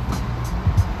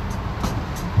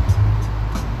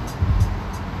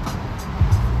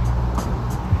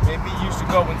 Maybe you should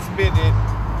go and spit it.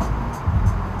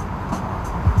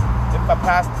 If I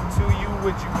passed it to you,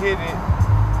 would you hit it?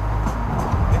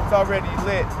 It's already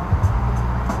lit.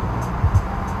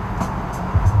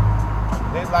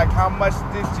 They're like, how much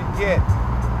did you get?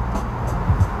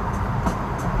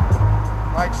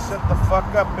 Like, shut the fuck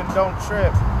up and don't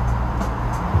trip.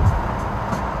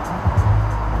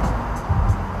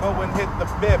 Go and hit the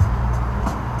bip.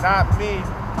 Not me.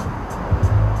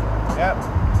 Yep,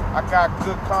 I got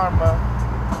good karma.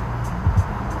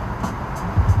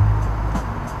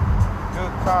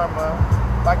 Good karma.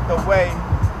 Like the way,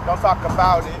 don't talk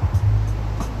about it.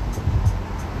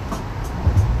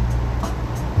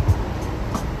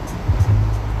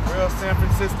 Real San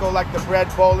Francisco like the bread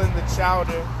bowl and the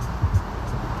chowder.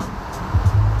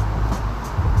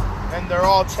 And they're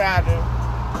all chatter.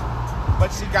 But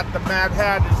she got the Mad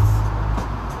Hatters.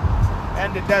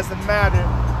 And it doesn't matter.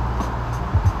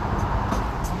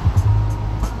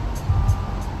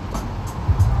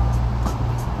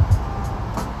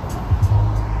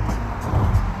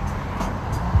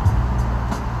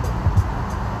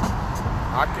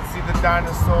 I can see the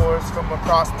dinosaurs from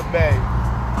across the bay.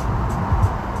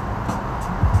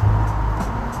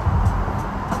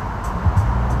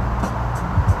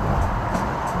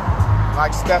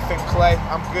 Like Stephen Clay,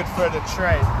 I'm good for the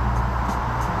tray.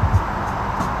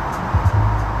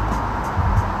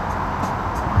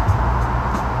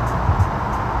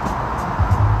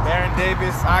 Baron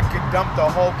Davis, I could dump the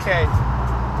whole K.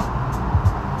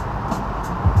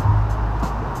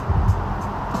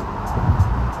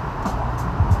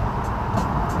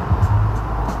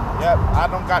 Yep, I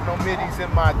don't got no middies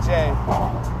in my J.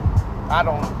 I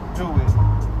don't do it.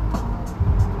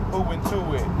 Who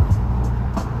into it?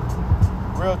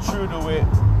 Real true to it.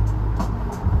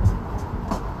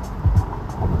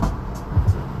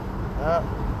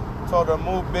 Told her,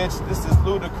 move, bitch, this is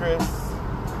ludicrous.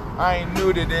 I ain't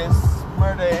new to this.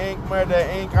 Murder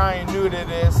Inc., I ain't new to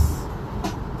this.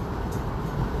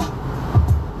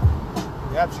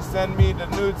 Yep, she send me the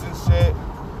nudes and shit,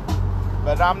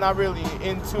 but I'm not really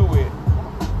into it.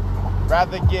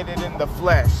 Rather get it in the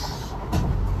flesh.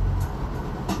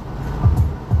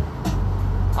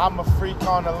 I'm a freak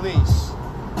on a leash.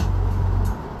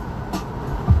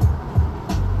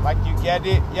 Like you get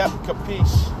it? Yep,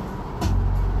 capiche.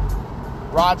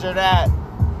 Roger that.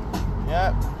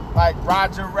 Yep, like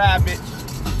Roger Rabbit.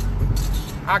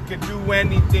 I could do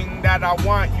anything that I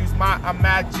want, use my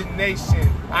imagination.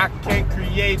 I can't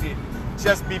create it,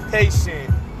 just be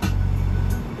patient.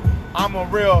 I'm a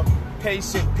real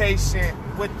patient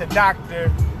with the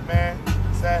doctor, man.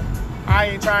 Said, I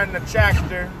ain't trying to track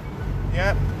her.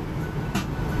 Yep.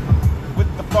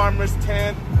 With the farmer's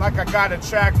tent, like I got a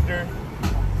tractor.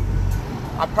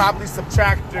 I probably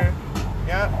subtract her,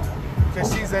 yeah,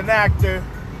 cause she's an actor,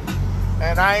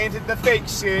 and I ain't hit the fake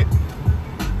shit.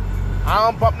 I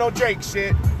don't bump no Drake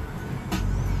shit.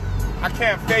 I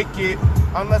can't fake it,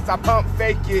 unless I pump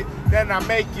fake it, then I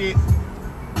make it.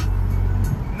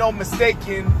 No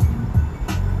mistaking,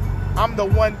 I'm the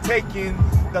one taking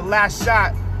the last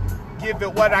shot, give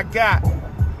it what I got.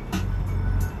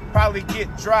 Probably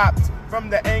get dropped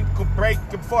from the ankle break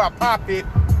before I pop it.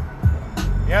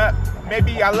 Yeah,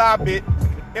 maybe I lob it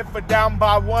if we're down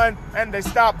by one and they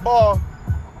stop ball.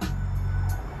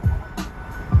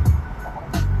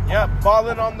 Yep,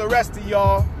 balling on the rest of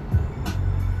y'all.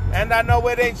 And I know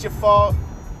it ain't your fault,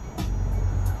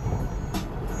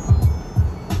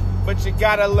 but you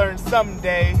gotta learn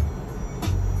someday.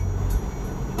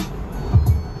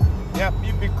 Yep,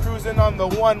 you be cruising on the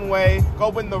one way,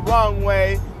 going the wrong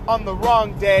way on the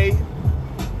wrong day.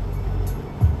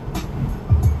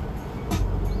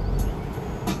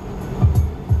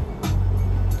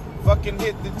 Fucking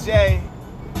hit the J.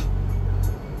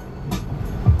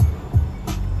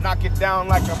 Knock it down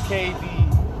like I'm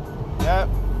KD. Yep.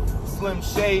 Slim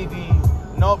Shady.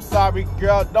 Nope, sorry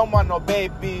girl, don't want no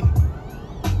baby.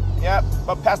 Yep,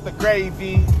 but past the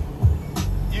gravy,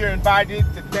 you're invited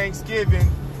to Thanksgiving.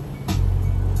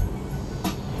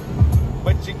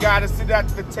 But you gotta sit at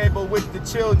the table with the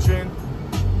children.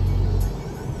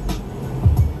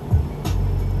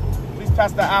 Please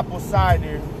pass the apple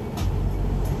cider.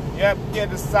 Yep,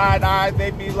 get a side eye.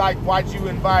 They be like, why'd you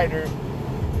invite her?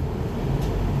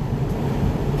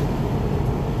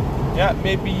 Yep,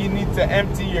 maybe you need to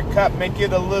empty your cup, make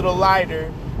it a little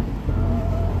lighter.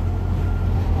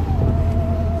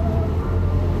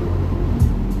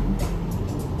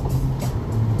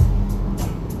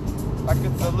 Like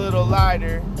it's a little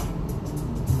lighter.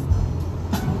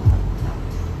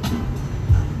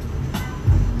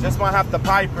 Just might have to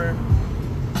Piper.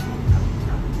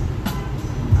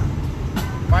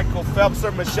 Michael Phelps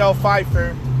or Michelle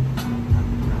Pfeiffer.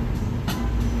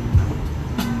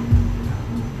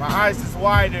 My eyes is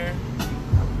wider,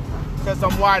 cause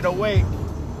I'm wide awake.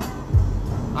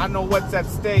 I know what's at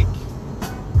stake.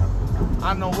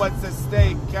 I know what's at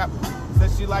stake. Yep.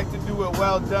 Said she like to do it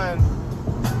well done.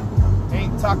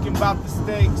 Ain't talking about the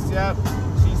stakes, yep.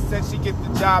 She said she get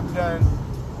the job done.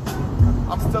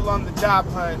 I'm still on the job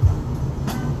hunt.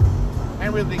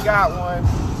 Ain't really got one.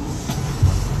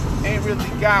 Ain't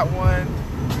really got one.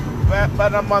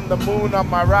 But I'm on the moon on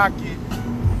my rocket.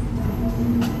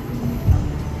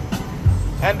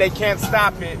 And they can't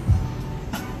stop it.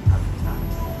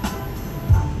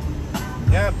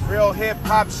 Yep, real hip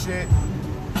hop shit.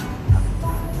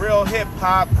 Real hip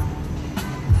hop.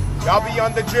 Y'all be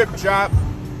on the drip drop.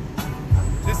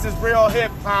 This is real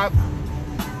hip hop.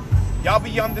 Y'all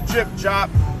be on the drip drop.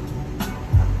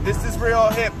 This is real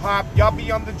hip hop. Y'all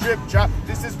be on the drip drop.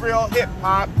 This is real hip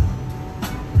hop.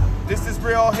 This is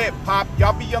real hip hop.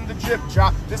 Y'all be on the drip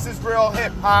drop. This is real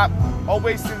hip hop.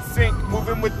 Always in sync,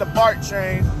 moving with the BART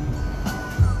train.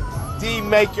 D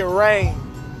make it rain.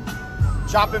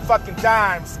 Dropping fucking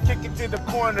dimes. Kick it to the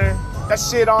corner. That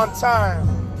shit on time.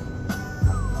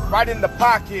 Right in the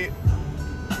pocket.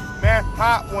 Man,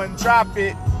 hot one, drop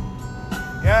it.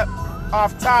 Yep,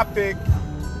 off topic.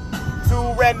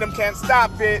 Too random, can't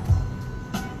stop it.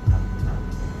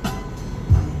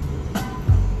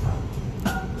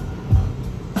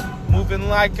 Moving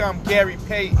like I'm Gary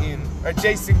Payton or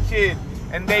Jason Kidd,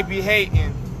 and they be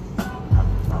hating.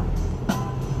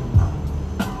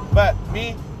 But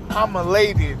me, I'm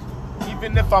elated.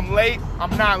 Even if I'm late,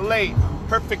 I'm not late.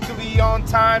 Perfectly on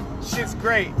time, shit's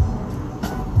great.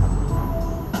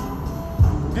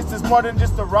 This is more than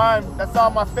just a rhyme that's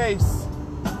on my face.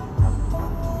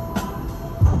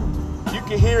 You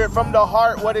can hear it from the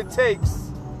heart what it takes.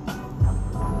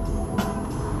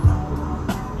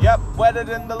 Yep, wetter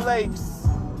than the lakes.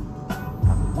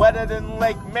 Wetter than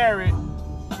Lake Merritt.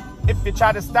 If you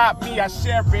try to stop me, I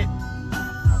share it.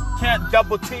 Can't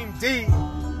double team D.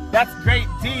 That's great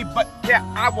D, but yeah,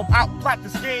 I will outplot the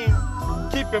scheme.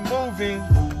 Keep it moving.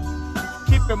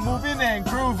 Keep it moving and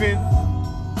grooving.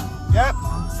 Yep,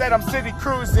 said I'm city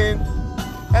cruising.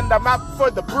 And I'm out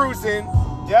for the bruising.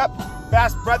 Yep,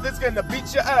 Fast Brother's gonna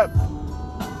beat you up.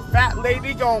 Fat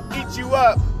lady gonna eat you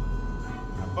up.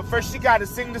 But first she gotta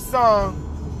sing the song.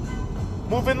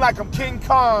 Moving like I'm King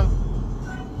Kong.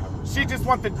 She just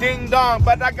want the ding dong,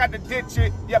 but I gotta ditch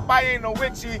it. Yep, I ain't no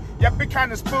witchy. Yep, it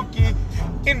kinda spooky.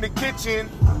 In the kitchen.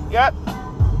 Yep,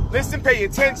 listen, pay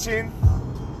attention.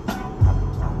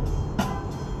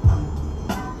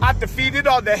 I defeated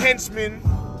all the henchmen.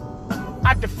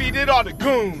 I defeated all the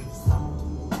goons.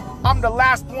 I'm the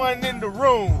last one in the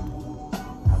room.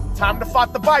 Time to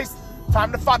fight the vice.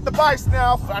 Time to fight the vice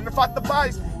now. Time to fight the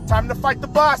vice. Time to fight the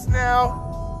boss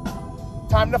now.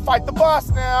 Time to fight the boss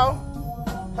now.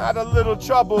 Had a little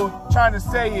trouble trying to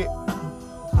say it.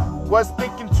 Was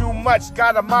thinking too much,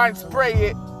 got a mind spray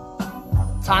it.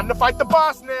 Time to fight the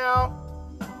boss now.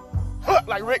 Huh,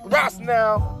 like Rick Ross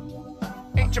now.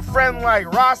 Ain't your friend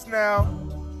like Ross now.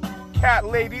 Cat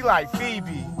lady like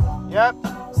Phoebe. Yep,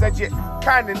 said you're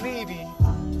kinda needy.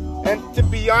 And to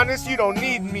be honest, you don't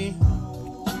need me.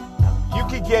 You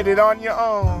can get it on your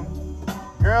own.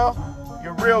 Girl,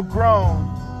 you're real grown.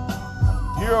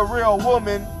 You're a real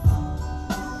woman.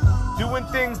 Doing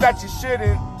things that you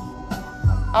shouldn't.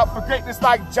 Out for greatness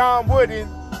like John Wooden.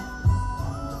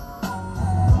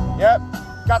 Yep,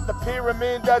 got the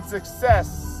pyramid of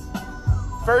success.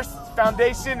 First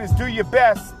foundation is do your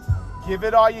best. Give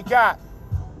it all you got.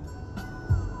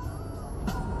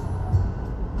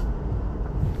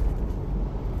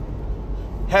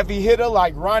 Heavy hitter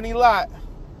like Ronnie Lott.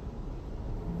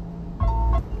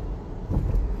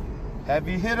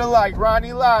 Heavy hitter like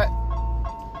Ronnie Lott.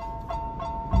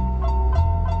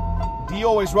 D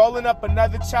always rolling up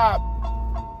another chop.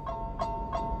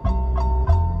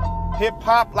 Hip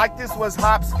hop like this was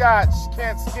hopscotch.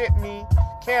 Can't skip me,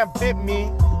 can't bit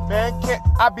me, man.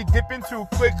 I be dipping too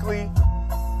quickly.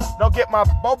 Don't get my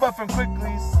boba from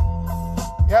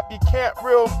quicklies. Yep, you can't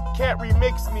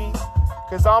remix me,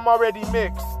 cause I'm already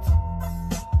mixed.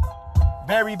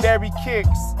 Very, very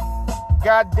kicks.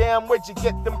 Goddamn, where'd you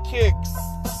get them kicks?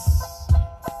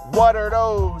 What are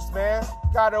those, man?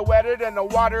 Got her wetter than a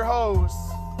water hose.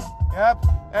 Yep,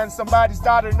 and somebody's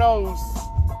daughter knows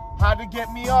how to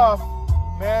get me off,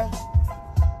 man.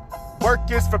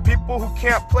 Work is for people who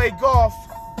can't play golf.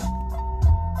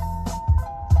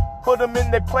 Put them in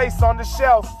their place on the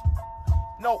shelf.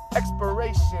 No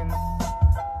expiration.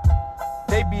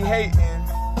 They be hating.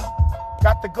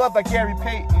 Got the glove like Gary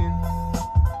Payton.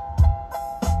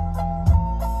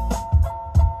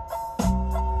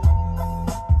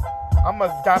 I'm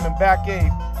a Diamondback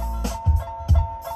ape.